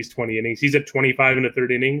 pitchers with at least 20 innings. He's at 25 in the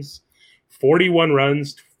 3rd innings, 41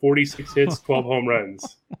 runs, 46 hits, 12 home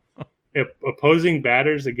runs. Opposing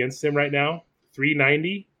batters against him right now,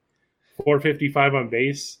 390, 455 on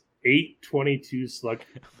base, 822 slug.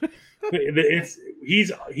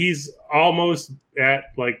 He's almost at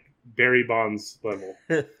like Barry Bonds level.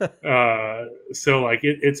 So like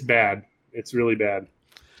it's bad. It's really bad.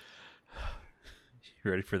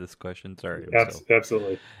 You ready for this question? Sorry.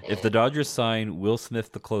 Absolutely. If the Dodgers sign Will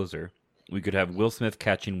Smith the closer, we could have Will Smith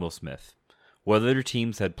catching Will Smith. What other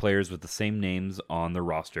teams had players with the same names on the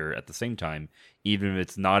roster at the same time, even if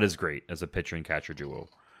it's not as great as a pitcher and catcher duo?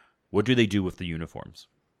 What do they do with the uniforms?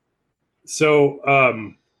 So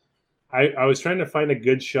I was trying to find a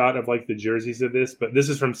good shot of like the jerseys of this, but this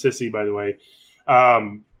is from Sissy, by the way.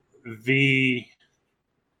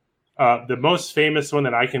 The most famous one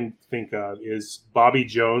that I can think of is Bobby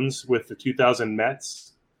Jones with the 2000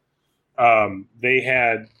 Mets. They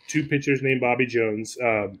had two pitchers named Bobby Jones.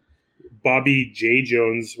 Bobby J.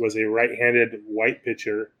 Jones was a right-handed white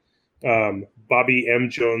pitcher. Bobby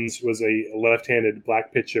M. Jones was a left-handed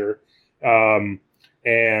black pitcher.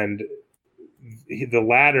 And the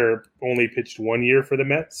latter only pitched 1 year for the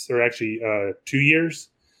Mets, or actually 2 years,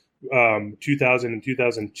 2000 and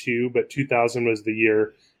 2002. But 2000 was the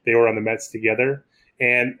year they were on the Mets together.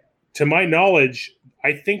 And to my knowledge,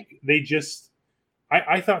 I think they just –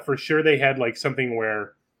 I thought for sure they had like something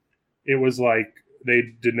where it was like they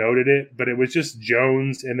denoted it, but it was just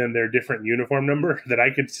Jones and then their different uniform number that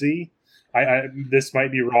I could see. This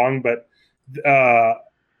might be wrong, but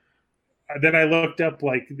then I looked up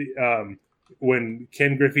like when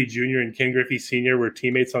Ken Griffey Jr. and Ken Griffey Sr. were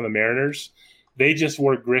teammates on the Mariners. They just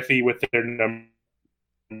wore Griffey with their numbers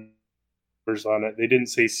on it. They didn't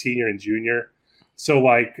say senior and junior. So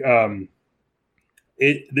like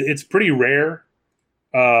it's pretty rare.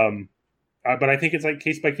 But I think it's like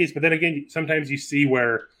case by case. But then again, sometimes you see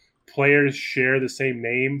where players share the same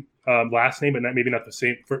name, last name, but maybe not the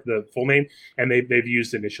same for the full name, and they've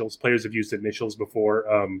used initials. Players have used initials before.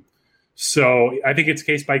 So I think it's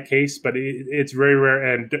case by case, but it's very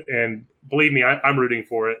rare. And believe me, I'm rooting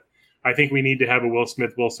for it. I think we need to have a Will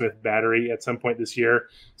Smith battery at some point this year.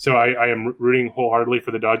 So I am rooting wholeheartedly for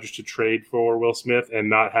the Dodgers to trade for Will Smith and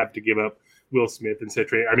not have to give up Will Smith instead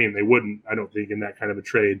trade. I mean, they wouldn't, I don't think, in that kind of a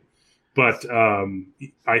trade. But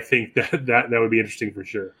I think that would be interesting for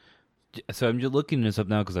sure. So I'm just looking this up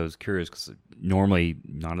now because I was curious, because normally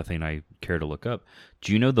not a thing I care to look up.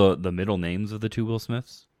 Do you know the middle names of the two Will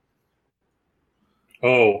Smiths?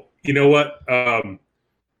 Oh, you know what?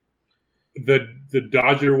 The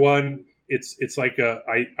Dodger one, it's like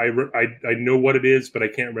I know what it is, but I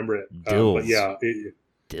can't remember it. But yeah,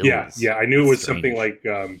 yeah. I knew it was something like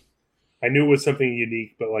I knew it was something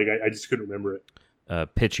unique, but like I just couldn't remember it.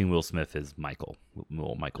 Pitching Will Smith is Michael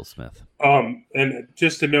Smith. And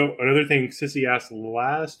just to note, another thing Sissy asked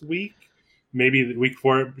last week, maybe the week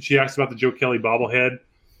before, she asked about the Joe Kelly bobblehead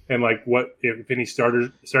and like what if any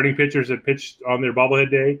starting pitchers had pitched on their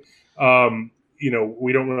bobblehead day.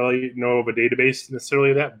 We don't really know of a database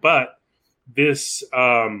necessarily of that, but this,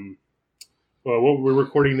 we're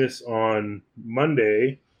recording this on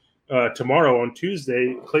Monday. Tomorrow on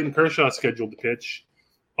Tuesday, Clayton Kershaw is scheduled to pitch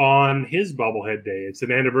on his bobblehead day. It's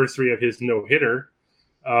an anniversary of his no-hitter.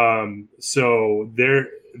 So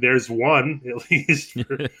there's one, at least,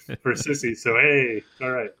 for Sissy. So, hey,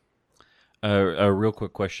 all right. A real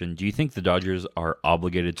quick question. Do you think the Dodgers are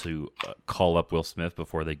obligated to call up Will Smith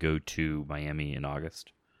before they go to Miami in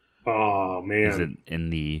August? Oh, man. Is it in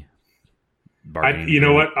the bargaining? You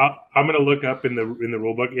know what? I'm going to look up in the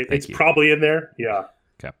rule book. It's probably in there. Yeah.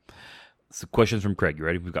 Okay. So questions from Craig. You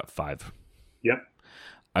ready? We've got 5. Yep.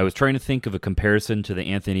 I was trying to think of a comparison to the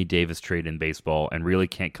Anthony Davis trade in baseball and really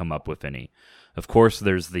can't come up with any. Of course,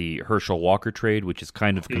 there's the Herschel Walker trade, which is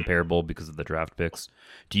kind of comparable because of the draft picks.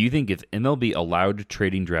 Do you think if MLB allowed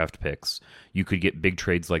trading draft picks, you could get big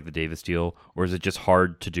trades like the Davis deal, or is it just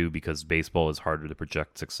hard to do because baseball is harder to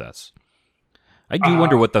project success? I do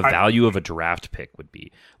wonder what the value of a draft pick would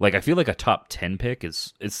be. Like, I feel like a top 10 pick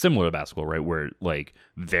is similar to basketball, right? Where, like,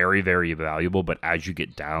 very, very valuable, but as you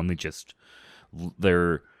get down, it's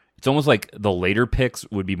almost like the later picks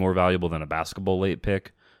would be more valuable than a basketball late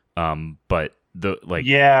pick. But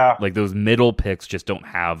like those middle picks just don't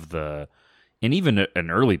have and even an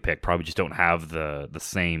early pick probably just don't have the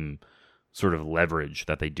same sort of leverage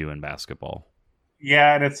that they do in basketball.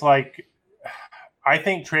 Yeah, and it's like, I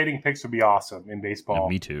think trading picks would be awesome in baseball. Yeah,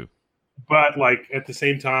 me too. But like at the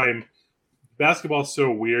same time, basketball is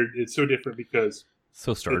so weird. It's so different because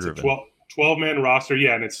so star-driven. It's a 12-man roster.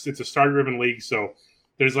 Yeah, and it's a star-driven league. So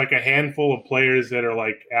there's like a handful of players that are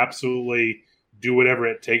like absolutely do whatever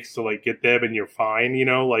it takes to like get them, and you're fine.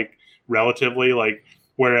 Like relatively. Like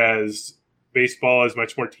whereas baseball is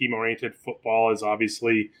much more team-oriented. Football is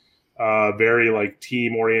obviously very like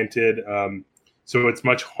team-oriented. So it's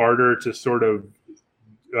much harder to sort of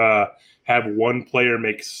have one player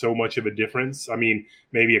make so much of a difference. I mean,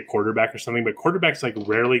 maybe a quarterback or something, but quarterbacks like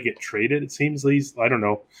rarely get traded. It seems, least I don't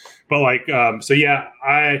know, but like so yeah,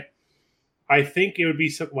 I think it would be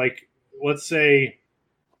something like, let's say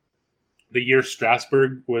the year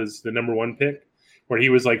Strasburg was the number 1 pick, where he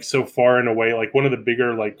was like so far and away, like one of the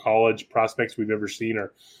bigger like college prospects we've ever seen,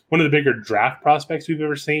 or one of the bigger draft prospects we've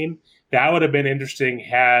ever seen. That would have been interesting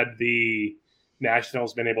had the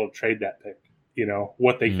Nationals been able to trade that pick,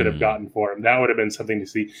 what they could have gotten for him. That would have been something to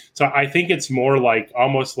see. So I think it's more like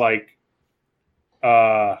almost like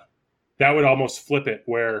that would almost flip it,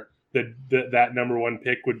 where that number 1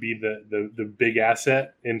 pick would be the big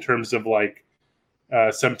asset in terms of like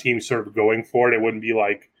some teams sort of going for it. It wouldn't be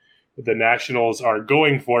like the Nationals are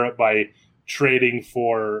going for it by trading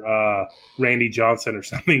for Randy Johnson or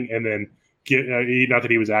something, and then not that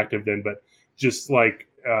he was active then, but just like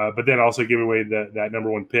but then also give away that number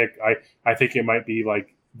 1 pick. I think it might be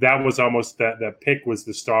like that was almost that pick was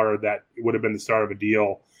the star, that would have been the start of a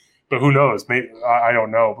deal. But who knows? Maybe I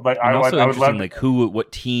don't know. But I would love like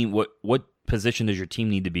what team, what position does your team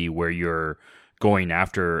need to be where you're going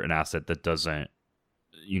after an asset that doesn't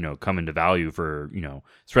come into value for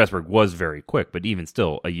Strasburg was very quick, but even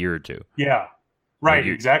still a year or two. Yeah, right,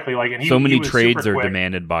 like exactly. Like, and so many trades are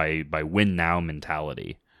demanded by win now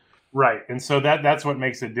mentality. Right, and so that's what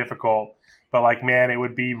makes it difficult. But like, man, it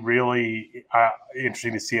would be really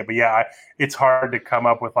interesting to see it. But yeah, it's hard to come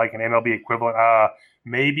up with like an MLB equivalent.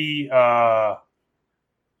 Maybe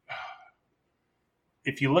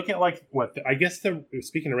if you look at like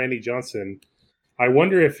speaking of Randy Johnson, I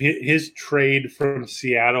wonder if his trade from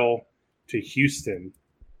Seattle to Houston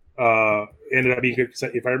ended up being good. Because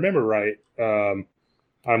if I remember right,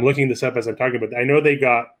 I'm looking this up as I'm talking about. I know they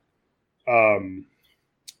got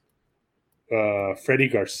Freddie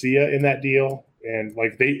Garcia in that deal, and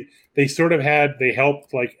like they sort of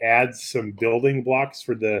helped like add some building blocks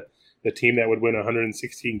for the team that would win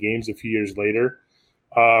 116 games a few years later.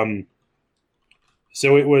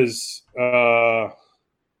 So it was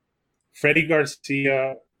Freddie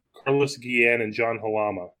Garcia, Carlos Guillen, and John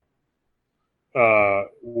Halama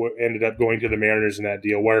ended up going to the Mariners in that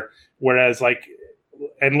deal. Whereas like,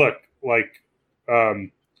 and look, like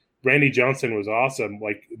Randy Johnson was awesome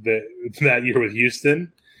like that year with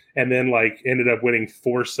Houston, and then like ended up winning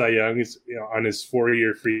 4 Cy Youngs on his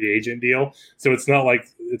 4-year free agent deal. So it's not like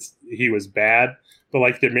he was bad, but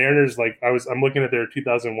like the Mariners, like I'm looking at their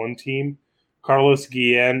 2001 team. Carlos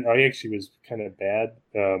Guillen, he actually was kind of bad.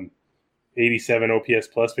 87 OPS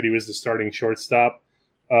plus, but he was the starting shortstop.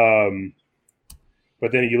 But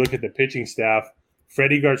then you look at the pitching staff: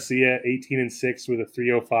 Freddie Garcia, 18-6 with a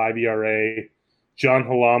 3.05 ERA. John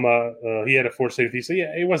Halama, he had a 4.73, so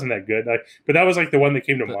yeah, it wasn't that good. But that was like the one that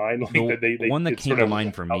came to mind. Like the one that came to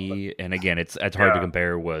mind for me, and again, it's hard to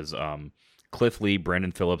compare, was Cliff Lee,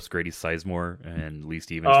 Brandon Phillips, Grady Sizemore, and Lee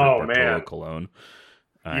Stevens for Bartolo Colon,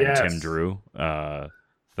 and Tim Drew.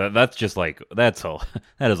 That's just like that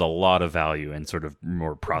is a lot of value and sort of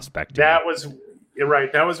more prospecting. You're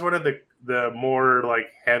right. That was one of the more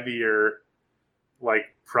like heavier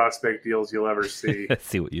like prospect deals you'll ever see. Let's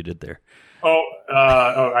see what you did there.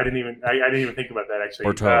 I didn't even think about that actually.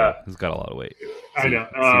 Bartolo has got a lot of weight. I know.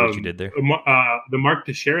 See what you did there. The Mark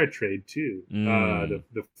Teixeira trade too.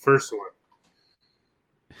 The first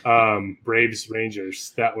one. Braves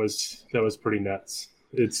Rangers. That was pretty nuts.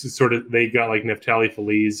 It's sort of, they got like Neftali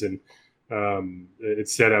Feliz, and it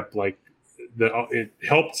set up like it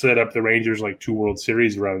helped set up the Rangers like 2 World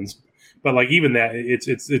Series runs. But like even that,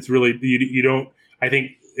 it's really you don't. I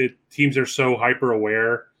think teams are so hyper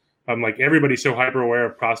aware. Like everybody's so hyper aware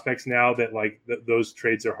of prospects now that like those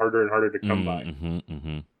trades are harder and harder to come by.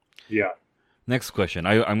 Mm-hmm. Yeah. Next question.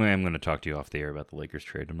 I'm going to talk to you off the air about the Lakers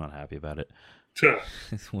trade. I'm not happy about it.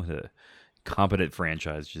 What a competent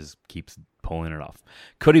franchise just keeps pulling it off.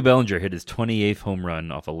 Cody Bellinger hit his 28th home run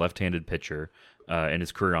off a left-handed pitcher in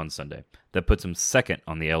his career on Sunday. That puts him second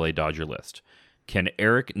on the LA Dodger list. Can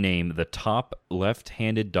Eric name the top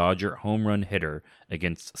left-handed Dodger home run hitter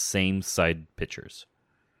against same-side pitchers?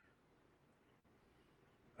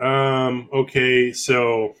 Okay,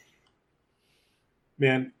 so,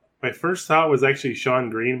 man, my first thought was actually Sean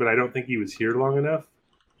Green, but I don't think he was here long enough.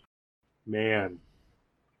 Man,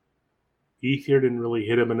 Ethier didn't really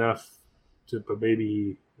hit him enough but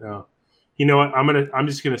maybe no. You know what? I'm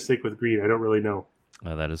just gonna stick with Green. I don't really know.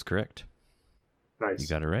 That is correct. Nice. You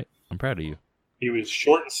got it right. I'm proud of you. He was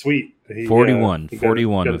short and sweet. 41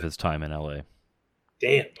 of his time in LA.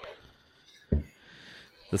 Damn.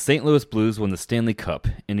 The St. Louis Blues won the Stanley Cup,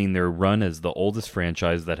 ending their run as the oldest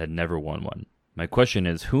franchise that had never won one. My question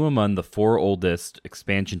is, who among the 4 oldest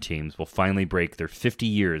expansion teams will finally break their 50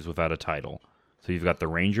 years without a title? So you've got the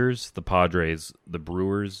Rangers, the Padres, the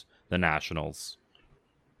Brewers, the Nationals.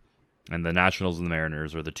 And the Nationals and the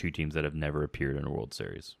Mariners are the 2 teams that have never appeared in a World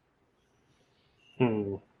Series. I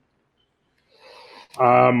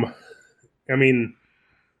mean,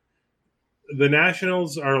 the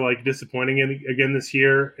Nationals are like disappointing again this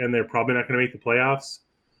year, and they're probably not going to make the playoffs.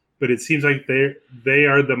 But it seems like they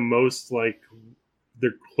are the most like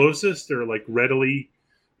they're closest or like readily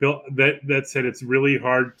built. That said, it's really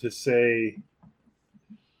hard to say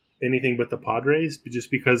anything but the Padres,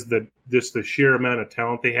 just because the sheer amount of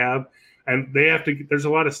talent they have, and they have to. There's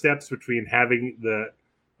a lot of steps between having the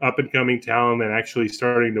up and coming talent and actually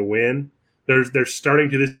starting to win. They're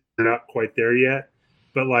starting to this. They're not quite there yet,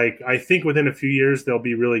 but like I think within a few years they'll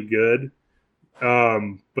be really good.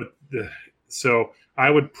 So I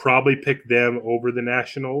would probably pick them over the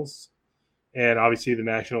Nationals, and obviously the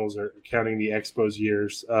Nationals are counting the Expos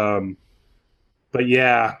years. But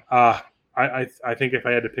yeah, I think if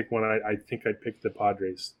I had to pick one, I think I'd pick the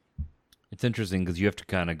Padres. It's interesting because you have to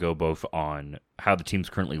kind of go both on how the teams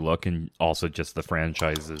currently look and also just the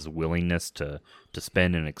franchise's willingness to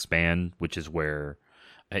spend and expand, which is where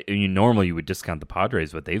normally you would discount the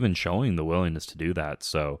Padres, but they've been showing the willingness to do that.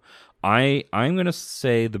 So I'm going to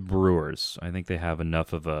say the Brewers. I think they have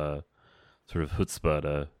enough of a sort of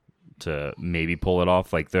chutzpah to maybe pull it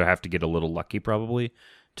off. Like they'll have to get a little lucky probably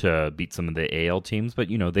to beat some of the AL teams, but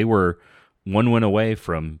they were 1 win away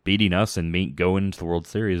from beating us and going into the World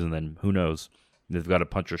Series, and then who knows? They've got a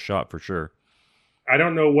puncher's shot for sure. I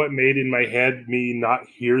don't know what made in my head me not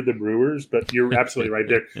hear the Brewers, but you're absolutely right.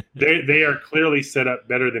 They are clearly set up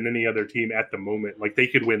better than any other team at the moment. Like they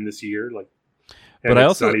could win this year. Like, but I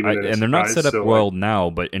also and they're not set up well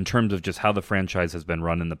now. But in terms of just how the franchise has been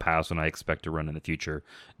run in the past, and I expect to run in the future,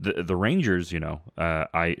 the Rangers,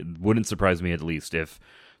 I wouldn't surprise me at least if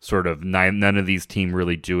sort of none of these teams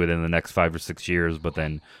really do it in the next 5 or 6 years, but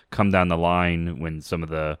then come down the line when some of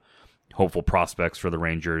the hopeful prospects for the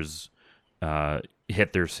Rangers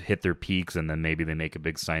hit their peaks, and then maybe they make a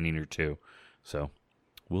big signing or two. So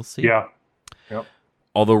we'll see. Yeah. Yep.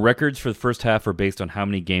 Although records for the first half are based on how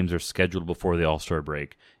many games are scheduled before the All-Star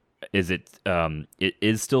break, it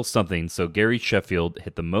is still something. So Gary Sheffield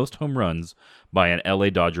hit the most home runs by an LA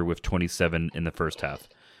Dodger with 27 in the first half.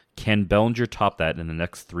 Can Bellinger top that in the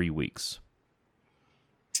next 3 weeks?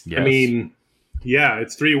 Yes. I mean, yeah,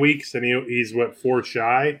 it's 3 weeks, and he's 4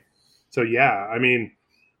 shy. So yeah, I mean,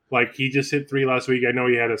 like he just hit 3 last week. I know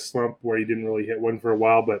he had a slump where he didn't really hit one for a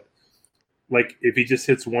while, but like if he just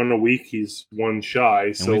hits 1 a week, he's 1 shy.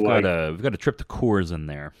 And so we've got a trip to Coors in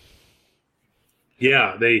there.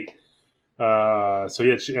 Yeah, they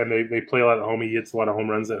and they play a lot at home. He hits a lot of home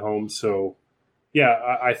runs at home, so.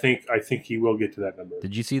 Yeah, I think he will get to that number.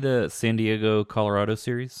 Did you see the San Diego Colorado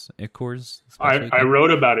series at Coors? I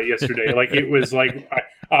wrote about it yesterday. Like it was like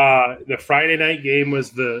the Friday night game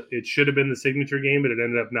it should have been the signature game, but it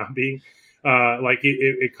ended up not being.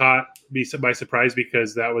 It caught me by surprise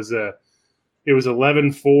because it was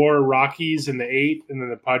 11-4 Rockies in the 8th, and then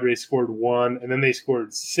the Padres scored 1, and then they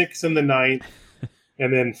scored 6 in the 9th,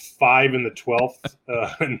 and then 5 in the 12th.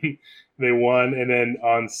 And they won, and then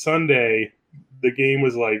on Sunday. The game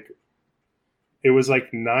was like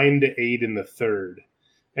 9-8 in the 3rd.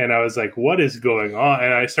 And I was like, what is going on?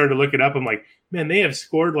 And I started looking up. I'm like, man, they have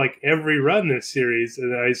scored like every run this series.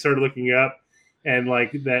 And I started looking up and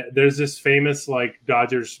like that there's this famous like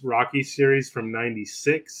Dodgers Rockies series from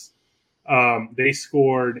 96. They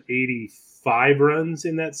scored 85 runs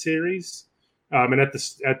in that series. And at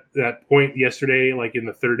that point yesterday, like in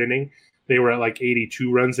the 3rd inning, they were at like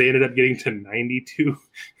 82 runs. They ended up getting to 92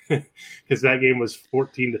 because that game was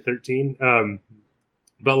 14-13.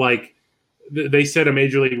 But like they set a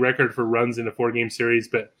major league record for runs in a 4-game series.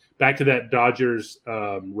 But back to that Dodgers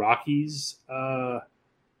Rockies like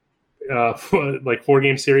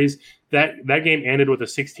 4-game series. That game ended with a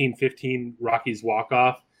 16-15 Rockies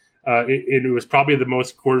walk-off. It was probably the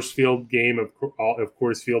most Coors Field game of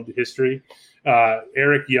Coors Field history.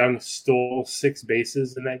 Eric Young stole 6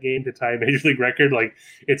 bases in that game to tie a major league record. Like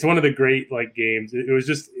it's one of the great like games.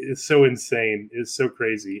 It's so insane. It's so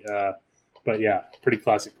crazy. But yeah, pretty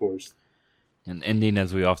classic Coors. And ending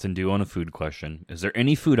as we often do on a food question, is there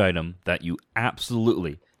any food item that you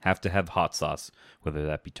absolutely have to have hot sauce, whether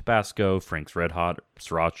that be Tabasco, Frank's Red Hot,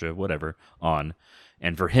 Sriracha, whatever, on?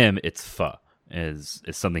 And for him, it's pho. Is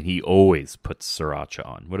something he always puts sriracha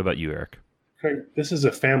on. What about you, Eric? This is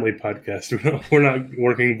a family podcast. We're not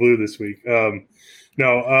working blue this week.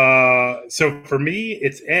 No. So for me,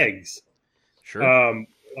 it's eggs. Sure.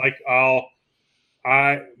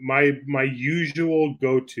 My usual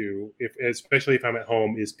go-to, especially if I'm at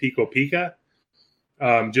home, is Pico Pica,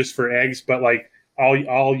 just for eggs. But like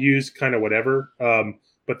I'll use kind of whatever.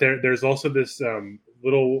 But there's also this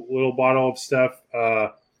little bottle of stuff.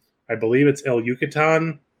 I believe it's El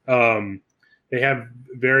Yucatan. They have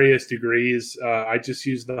various degrees. I just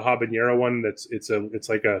use the habanero one. It's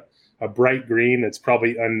like a bright green. It's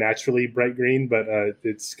probably unnaturally bright green, but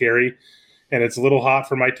it's scary, and it's a little hot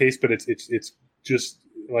for my taste. But it's just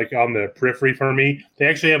like on the periphery for me. They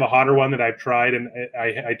actually have a hotter one that I've tried, and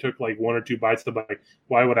I took like one or two bites. I'm like,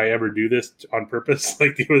 why would I ever do this on purpose?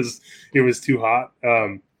 Like it was too hot.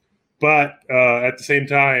 But at the same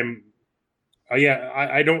time,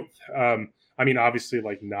 I don't. I mean, obviously,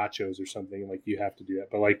 like nachos or something, like you have to do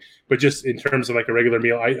that. But just in terms of like a regular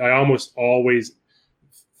meal, I almost always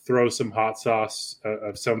throw some hot sauce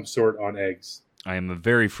of some sort on eggs. I am a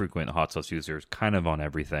very frequent hot sauce user, kind of on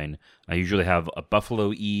everything. I usually have a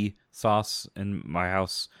Buffalo E sauce in my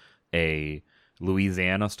house, a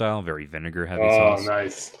Louisiana style, very vinegar heavy sauce. Oh,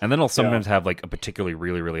 nice. And then I'll sometimes have like a particularly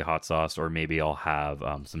really, really hot sauce, or maybe I'll have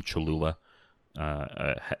some Cholula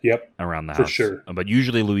around the house. For sure. But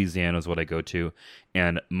usually Louisiana is what I go to.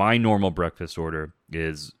 And my normal breakfast order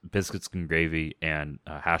is biscuits and gravy and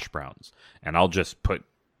hash browns. And I'll just put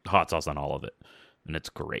hot sauce on all of it. And it's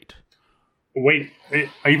great. Wait,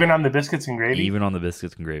 even on the biscuits and gravy? Even on the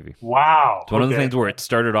biscuits and gravy. Wow. It's one of the things where it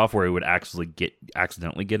started off where it would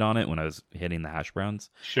accidentally get on it when I was hitting the hash browns.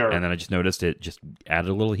 Sure. And then I just noticed it just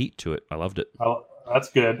added a little heat to it. I loved it. Oh,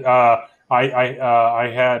 that's good. I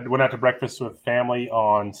went out to breakfast with family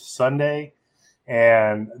on Sunday,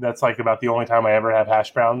 and that's like about the only time I ever have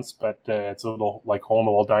hash browns, but it's a little like hole in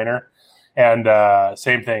the wall diner. And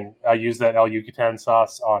same thing. I use that El Yucatan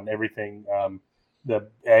sauce on everything.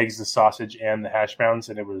 The eggs, the sausage, and the hash browns,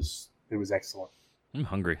 and it was excellent. I'm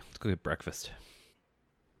hungry. Let's go get breakfast.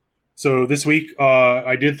 So this week,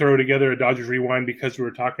 I did throw together a Dodgers Rewind because we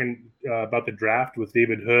were talking about the draft with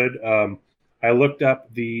David Hood. I looked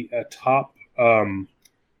up the top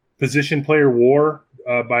position player WAR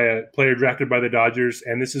by a player drafted by the Dodgers,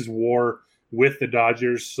 and this is WAR with the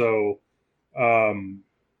Dodgers. So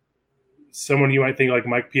someone you might think like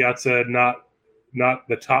Mike Piazza, not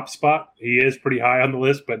the top spot. He is pretty high on the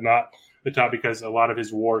list, but not the top because a lot of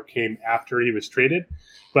his WAR came after he was traded.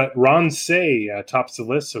 But Ron Cey tops the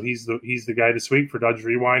list, so he's the guy this week for Dodgers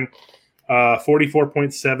Rewind.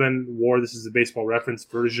 44.7 WAR. This is the Baseball Reference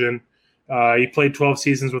version. He played 12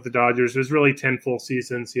 seasons with the Dodgers. It was really 10 full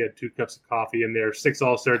seasons. He had 2 cups of coffee in there, 6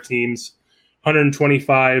 All-Star teams,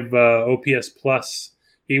 125 OPS plus.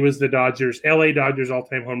 He was the LA Dodgers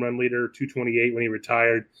all-time home run leader, 228 when he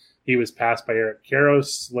retired. He was passed by Eric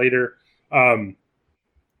Karros later.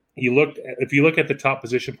 If you look at the top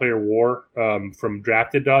position player WAR from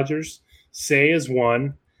drafted Dodgers, Cey is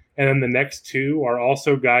one, and then the next 2 are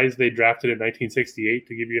also guys they drafted in 1968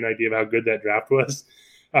 to give you an idea of how good that draft was.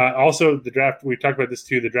 Also, the draft, we talked about this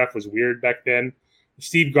too, the draft was weird back then.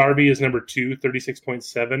 Steve Garvey is number 2,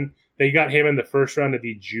 36.7. They got him in the first round of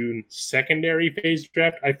the June secondary phase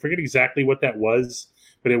draft. I forget exactly what that was,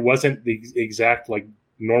 but it wasn't the exact like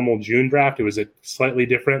normal June draft. It was a slightly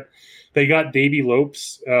different. They got Davey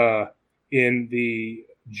Lopes in the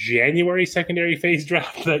January secondary phase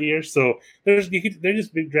draft that year. So they're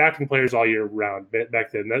just drafting players all year round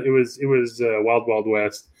back then. It was wild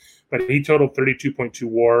west. But he totaled 32.2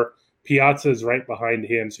 WAR. Piazza is right behind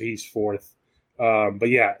him, so he's 4th. But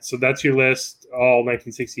yeah, so that's your list. All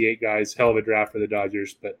 1968 guys. Hell of a draft for the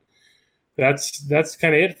Dodgers. But that's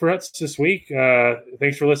kind of it for us this week.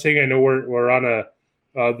 Thanks for listening. I know we're on a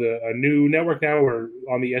new network now. We're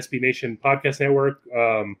on the SB Nation podcast network.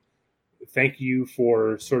 Thank you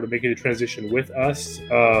for sort of making the transition with us.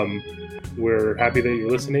 We're happy that you're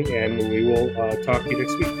listening, and we will talk to you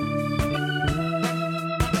next week.